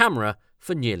Acting for Camera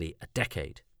for nearly a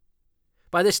decade.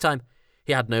 By this time,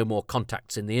 he had no more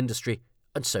contacts in the industry,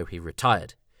 and so he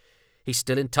retired. He's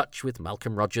still in touch with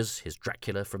Malcolm Rogers, his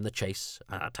Dracula from The Chase,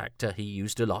 that actor he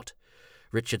used a lot.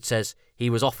 Richard says he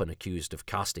was often accused of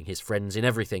casting his friends in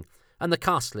everything, and the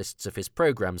cast lists of his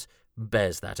programmes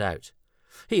bears that out.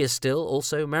 He is still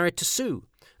also married to Sue,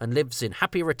 and lives in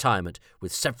happy retirement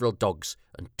with several dogs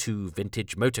and 2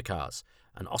 vintage motor cars,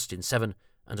 an Austin 7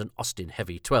 and an Austin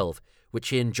Heavy 12, which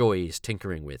he enjoys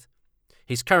tinkering with.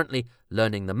 He's currently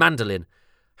learning the mandolin,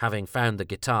 having found the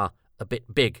guitar a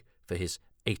bit big for his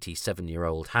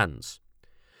 87-year-old hands.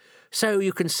 "So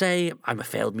you can say I'm a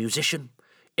failed musician.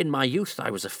 In my youth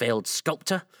I was a failed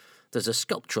sculptor. There's a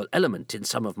sculptural element in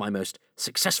some of my most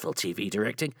successful TV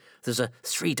directing. There's a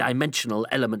 3-dimensional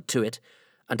element to it.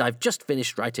 And I've just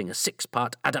finished writing a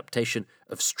 6-part adaptation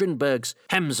of Strindberg's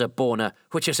Hemser-Borna,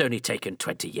 which has only taken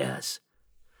 20 years.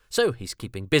 So he's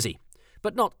keeping busy,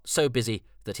 but not so busy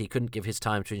that he couldn't give his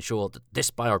time to ensure that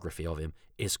this biography of him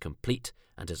is complete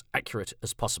and as accurate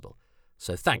as possible.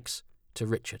 So thanks to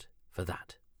Richard for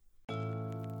that.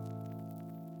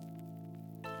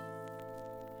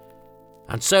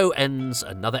 And so ends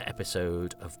another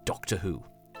episode of Doctor Who,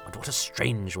 and what a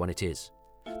strange one it is.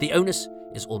 The onus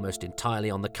is almost entirely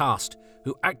on the cast,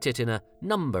 who act it in a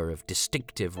number of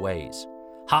distinctive ways.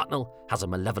 Hartnell has a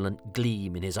malevolent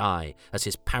gleam in his eye as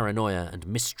his paranoia and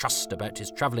mistrust about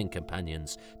his travelling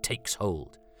companions takes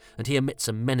hold, and he emits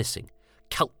a menacing,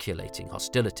 calculating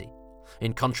hostility.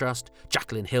 In contrast,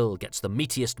 Jacqueline Hill gets the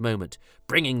meatiest moment,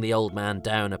 bringing the old man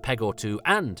down a peg or two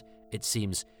and, it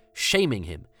seems, shaming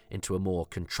him into a more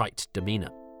contrite demeanour.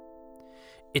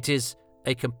 It is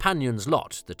a companion's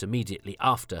lot that immediately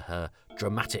after her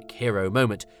dramatic hero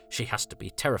moment she has to be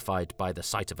terrified by the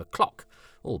sight of a clock,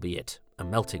 albeit a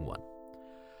melting one.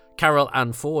 Carol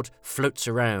Ann Ford floats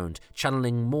around,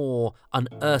 channeling more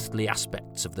unearthly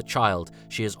aspects of the child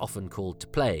she is often called to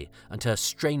play, and her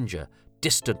stranger,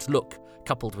 distant look,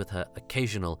 coupled with her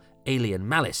occasional alien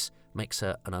malice, makes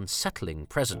her an unsettling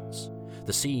presence.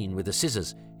 The scene with the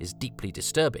scissors is deeply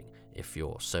disturbing, if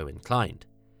you're so inclined.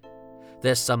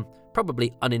 There's some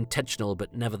probably unintentional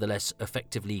but nevertheless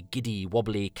effectively giddy,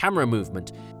 wobbly camera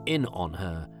movement in on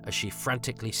her as she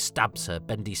frantically stabs her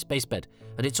bendy spacebed,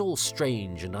 and it's all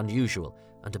strange and unusual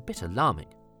and a bit alarming,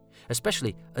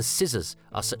 especially as scissors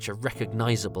are such a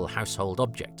recognisable household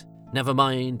object. Never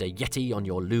mind a Yeti on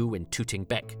your loo in Tooting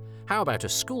Bec. How about a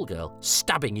schoolgirl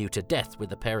stabbing you to death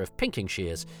with a pair of pinking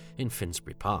shears in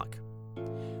Finsbury Park?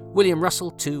 William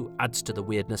Russell, too, adds to the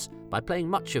weirdness by playing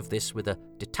much of this with a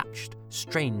detached,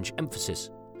 strange emphasis.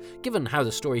 Given how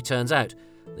the story turns out,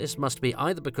 this must be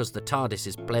either because the TARDIS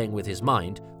is playing with his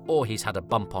mind or he's had a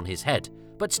bump on his head.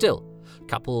 But still,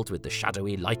 coupled with the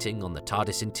shadowy lighting on the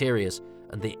TARDIS interiors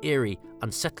and the eerie,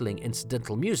 unsettling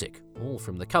incidental music, all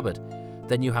from the cupboard,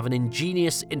 then you have an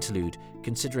ingenious interlude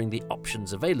considering the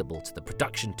options available to the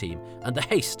production team and the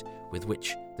haste with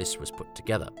which this was put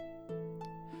together.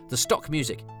 The stock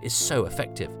music is so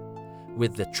effective,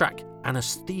 with the track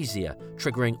Anesthesia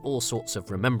triggering all sorts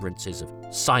of remembrances of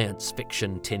science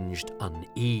fiction-tinged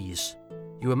unease.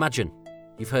 You imagine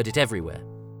you've heard it everywhere.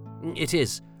 It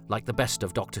is, like the best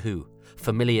of Doctor Who,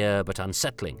 familiar but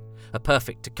unsettling, a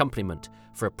perfect accompaniment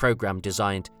for a programme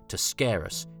designed to scare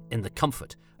us in the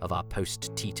comfort of our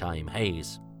post-tea-time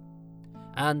haze.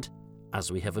 And,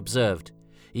 as we have observed,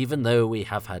 even though we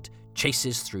have had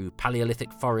chases through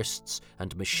Paleolithic forests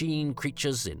and machine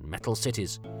creatures in metal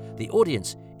cities, the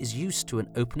audience is used to an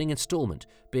opening instalment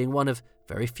being one of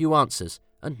very few answers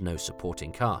and no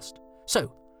supporting cast.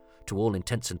 So, to all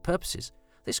intents and purposes,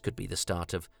 this could be the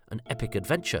start of an epic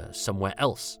adventure somewhere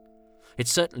else. It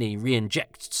certainly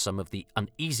re-injects some of the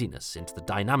uneasiness into the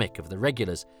dynamic of the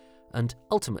regulars, and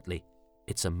ultimately,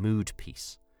 it's a mood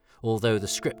piece. Although the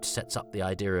script sets up the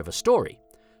idea of a story,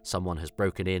 someone has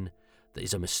broken in, there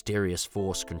is a mysterious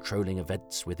force controlling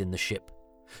events within the ship.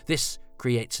 This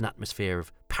creates an atmosphere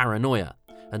of paranoia,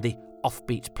 and the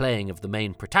offbeat playing of the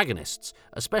main protagonists,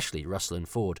 especially Russell and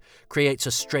Ford, creates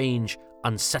a strange,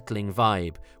 unsettling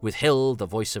vibe, with Hill, the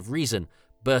voice of reason,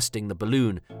 bursting the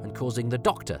balloon and causing the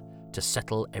Doctor to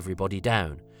settle everybody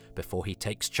down, before he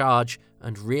takes charge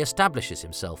and re-establishes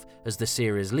himself as the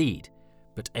series lead,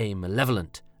 but a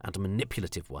malevolent and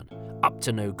manipulative one, up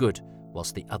to no good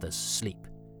whilst the others sleep.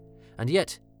 And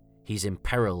yet, he's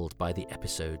imperiled by the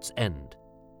episode's end.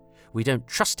 We don't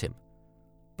trust him,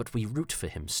 but we root for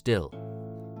him still.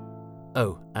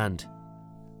 Oh, and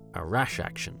a rash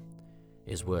action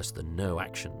is worse than no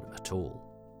action at all.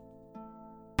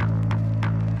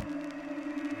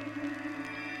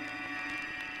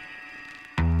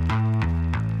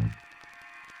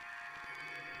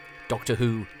 Doctor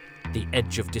Who, The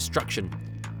Edge of Destruction,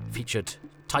 featured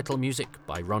title music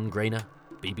by Ron Grainer,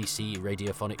 BBC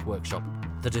Radiophonic Workshop.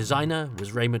 The designer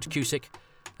was Raymond Cusick,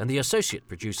 and the associate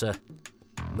producer,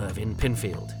 Mervyn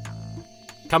Pinfield.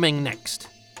 Coming next,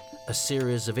 a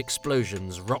series of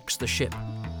explosions rocks the ship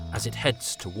as it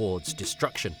heads towards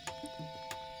destruction,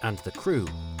 and the crew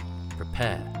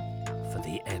prepare for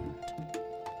the end.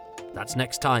 That's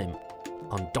next time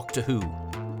on Doctor Who,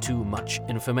 Too Much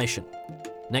Information.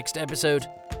 Next episode,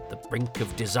 The Brink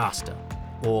of Disaster,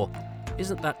 or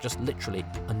isn't that just literally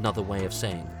another way of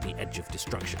saying the edge of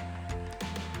destruction?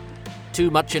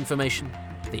 Too Much Information,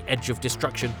 The Edge of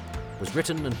Destruction, was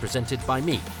written and presented by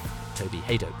me, Toby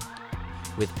Hadoke,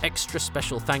 with extra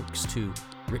special thanks to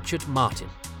Richard Martin,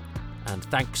 and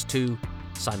thanks to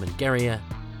Simon Guerrier,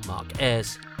 Mark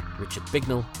Ayres, Richard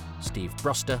Bignell, Steve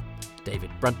Broster,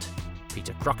 David Brunt,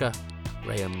 Peter Crocker,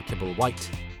 Graham Kibble-White,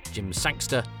 Jim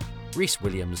Sangster, Rhys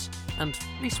Williams, and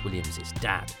Rhys Williams'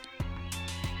 dad.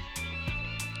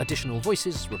 Additional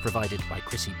voices were provided by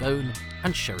Chrissy Bone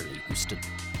and Shirley Houston.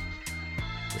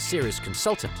 The series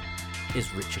consultant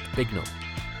is Richard Bignell,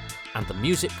 and the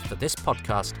music for this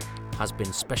podcast has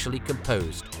been specially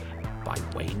composed by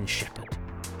Wayne Shepherd.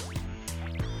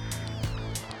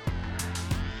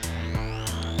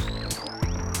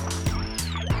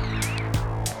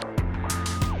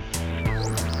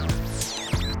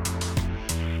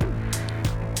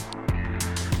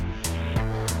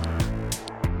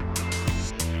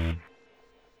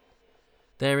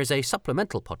 There is a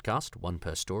supplemental podcast, one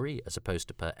per story as opposed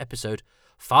to per episode,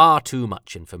 Far Too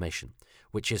Much Information,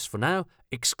 which is for now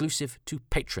exclusive to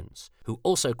patrons, who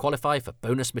also qualify for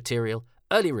bonus material,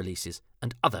 early releases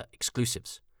and other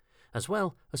exclusives, as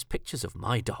well as pictures of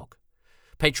my dog.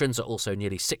 Patrons are also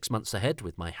nearly 6 months ahead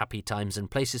with my Happy Times and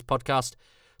Places podcast,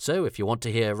 so if you want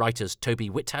to hear writers Toby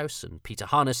Whithouse and Peter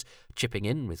Harness chipping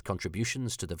in with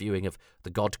contributions to the viewing of The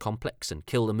God Complex and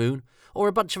Kill the Moon, or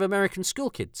a bunch of American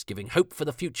schoolkids giving hope for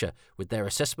the future with their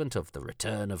assessment of the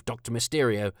return of Dr.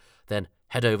 Mysterio, then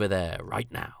head over there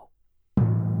right now.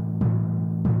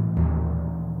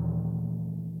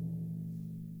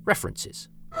 References.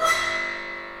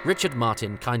 Richard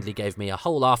Martin kindly gave me a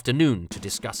whole afternoon to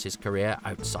discuss his career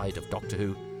outside of Doctor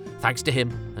Who. Thanks to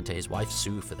him and to his wife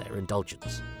Sue for their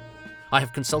indulgence. I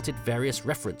have consulted various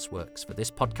reference works for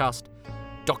this podcast.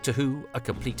 Doctor Who, A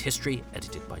Complete History,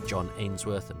 edited by John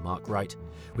Ainsworth and Mark Wright,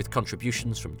 with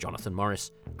contributions from Jonathan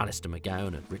Morris, Alistair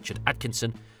McGowan and Richard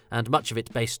Atkinson, and much of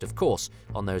it based, of course,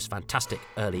 on those fantastic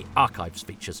early archives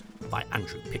features by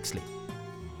Andrew Pixley.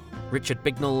 Richard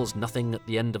Bignell's Nothing at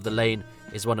the End of the Lane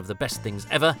is one of the best things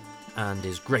ever, and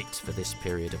is great for this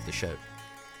period of the show.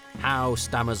 Howe,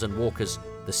 Stammers and Walker's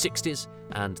The 60s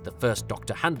and the First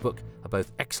Doctor Handbook are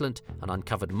both excellent and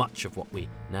uncovered much of what we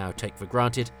now take for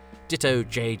granted. Ditto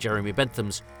J. Jeremy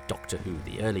Bentham's Doctor Who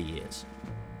The Early Years.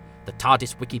 The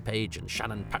TARDIS wiki page and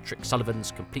Shannon Patrick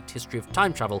Sullivan's Complete History of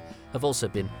Time Travel have also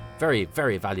been very,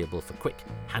 very valuable for quick,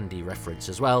 handy reference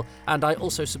as well, and I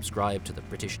also subscribe to the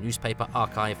British Newspaper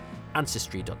Archive,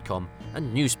 Ancestry.com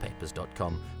and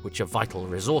Newspapers.com, which are vital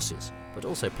resources, but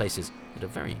also places that are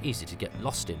very easy to get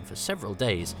lost in for several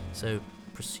days, so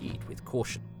proceed with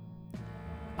caution.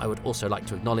 I would also like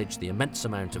to acknowledge the immense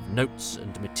amount of notes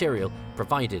and material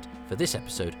provided for this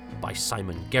episode by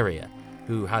Simon Guerrier,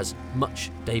 who has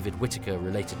much David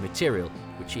Whittaker-related material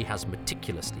which he has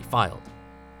meticulously filed.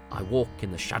 I walk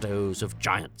in the shadows of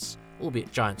giants,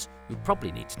 albeit giants who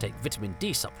probably need to take vitamin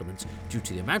D supplements due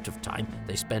to the amount of time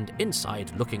they spend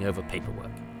inside looking over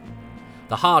paperwork.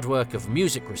 The hard work of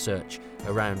music research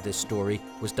around this story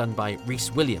was done by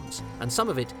Rhys Williams, and some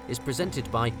of it is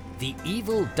presented by The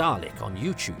Evil Dalek on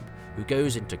YouTube, who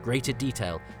goes into greater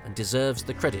detail and deserves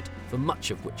the credit for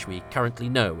much of which we currently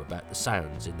know about the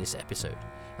sounds in this episode,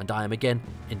 and I am again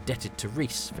indebted to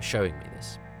Rhys for showing me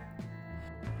this.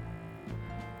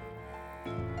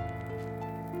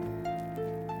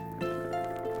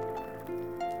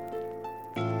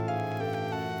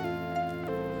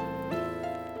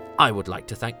 I would like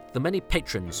to thank the many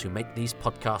patrons who make these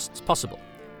podcasts possible,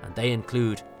 and they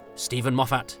include Stephen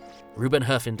Moffat, Ruben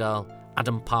Herfindahl,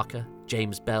 Adam Parker,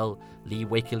 James Bell, Lee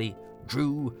Wakeley,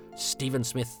 Drew, Stephen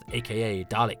Smith aka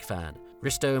Dalek Fan,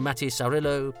 Risto Matti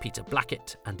Saurillo, Peter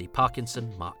Blackett, Andy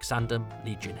Parkinson, Mark Sandham,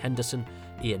 Legion Henderson,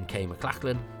 Ian K.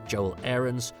 McLachlan, Joel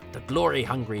Aarons, The Glory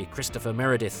Hungry Christopher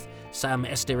Meredith, Sam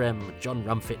Estirem, John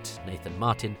Rumfitt, Nathan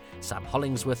Martin, Sam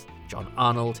Hollingsworth, John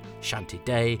Arnold, Shanti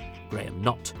Day, Graham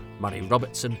Knott, Murray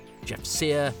Robertson, Jeff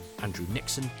Sear, Andrew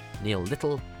Nixon, Neil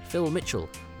Little, Phil Mitchell,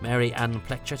 Mary Ann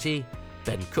Plechetty,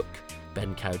 Ben Cook,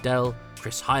 Ben Cowdell,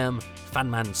 Chris Hyam,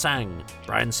 Fanman Sang,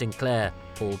 Brian Sinclair,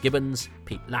 Paul Gibbons,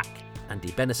 Pete Lack,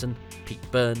 Andy Bennison, Pete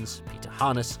Burns, Peter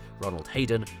Harness, Ronald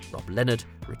Hayden, Rob Leonard,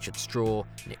 Richard Straw,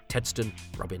 Nick Tedston,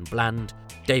 Robin Bland,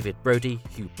 David Brody,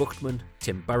 Hugh Buchtman,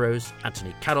 Tim Burrows,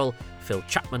 Anthony Carroll, Phil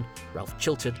Chapman, Ralph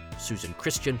Chilton, Susan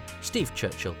Christian, Steve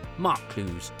Churchill, Mark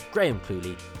Clues, Graham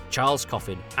Cluley, Charles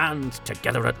Coffin, and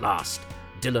together at last,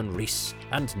 Dylan Rees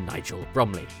and Nigel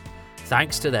Bromley.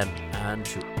 Thanks to them and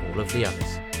to all of the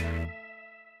others.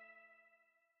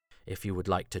 If you would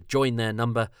like to join their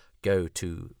number, go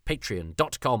to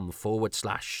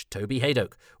patreon.com/Toby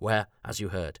Hadoke, where, as you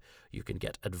heard, you can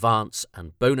get advance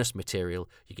and bonus material,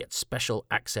 you get special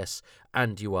access,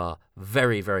 and you are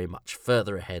very, very much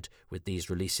further ahead with these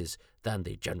releases than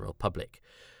the general public.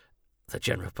 The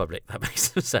general public, that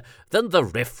makes sense, than the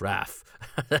riffraff.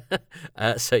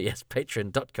 So yes,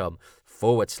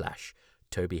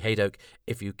 patreon.com/Toby Hadoke.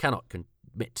 If you cannot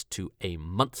commit to a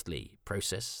monthly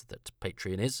process that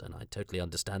Patreon is, and I totally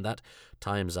understand that,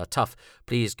 times are tough,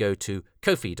 please go to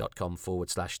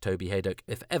kofi.com/Toby Hadoke.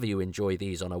 If ever you enjoy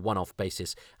these on a one-off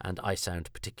basis and I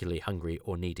sound particularly hungry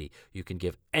or needy, you can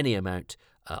give any amount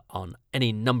on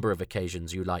any number of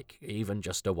occasions you like, even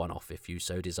just a one-off if you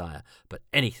so desire, but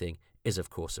anything is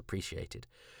of course appreciated.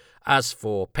 As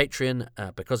for Patreon,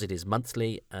 because it is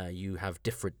monthly, you have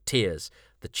different tiers.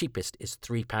 The cheapest is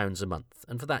 £3 a month,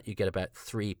 and for that you get about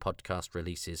 3 podcast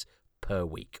releases per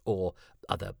week, or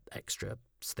other extra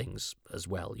things as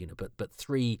well, but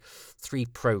 3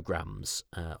 programs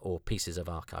or pieces of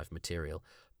archive material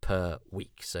per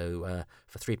week. So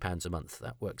for £3 a month,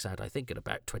 that works out, I think, at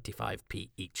about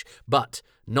 25p each. But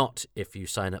not if you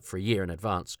sign up for a year in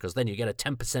advance, because then you get a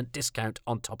 10% discount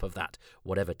on top of that,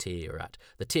 whatever tier you're at.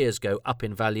 The tiers go up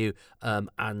in value,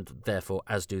 and therefore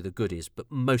as do the goodies. But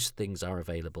most things are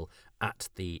available at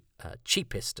the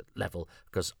cheapest level,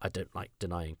 because I don't like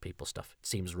denying people stuff. It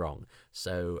seems wrong.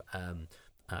 So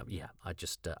I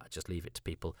just leave it to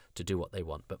people to do what they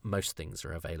want. But most things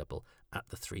are available at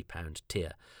the £3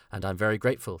 tier. And I'm very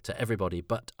grateful to everybody.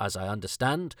 But as I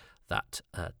understand that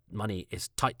money is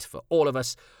tight for all of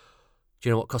us, do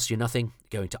you know what costs you nothing?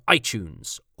 Going to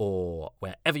iTunes or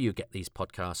wherever you get these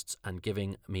podcasts and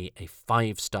giving me a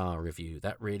 5-star review.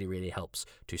 That really, really helps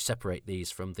to separate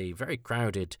these from the very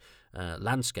crowded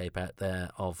landscape out there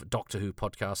of Doctor Who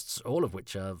podcasts, all of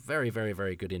which are very, very,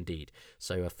 very good indeed.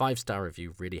 So a 5-star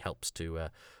review really helps to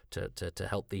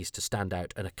help these to stand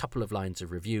out. And a couple of lines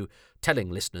of review telling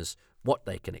listeners what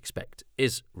they can expect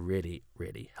is really,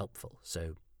 really helpful.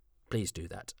 So please do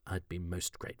that. I'd be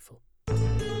most grateful.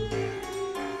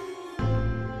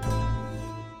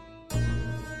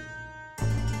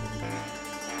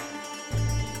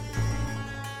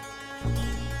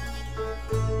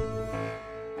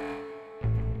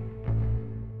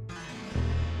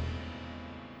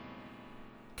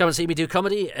 Come and see me do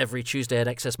comedy every Tuesday at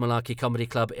Excess Malarkey Comedy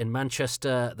Club in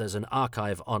Manchester. There's an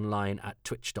archive online at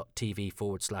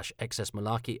twitch.tv/Excess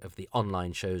Malarkey of the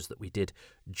online shows that we did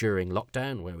during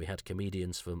lockdown, where we had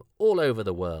comedians from all over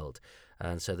the world.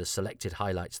 And so there's selected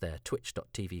highlights there,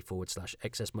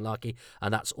 twitch.tv/Excess Malarkey.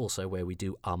 And that's also where we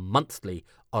do our monthly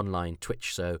online Twitch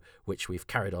show, which we've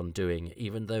carried on doing,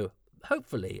 even though,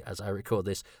 hopefully, as I record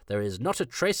this, there is not a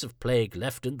trace of plague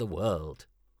left in the world.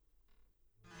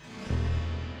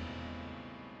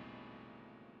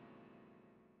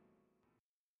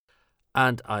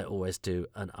 And I always do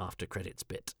an after credits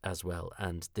bit as well,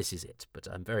 and this is it. But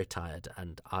I'm very tired,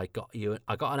 and I got an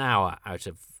hour out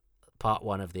of part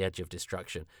 1 of The Edge of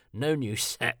Destruction. No new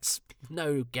sets,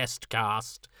 no guest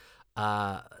cast,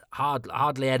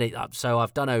 hardly any. So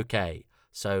I've done okay.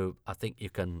 So I think you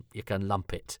can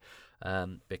lump it,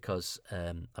 because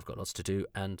I've got lots to do,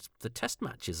 and the test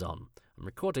match is on. I'm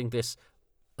recording this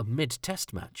a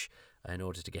mid-test match in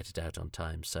order to get it out on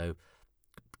time. So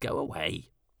go away.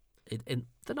 In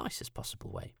the nicest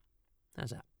possible way. How's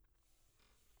that?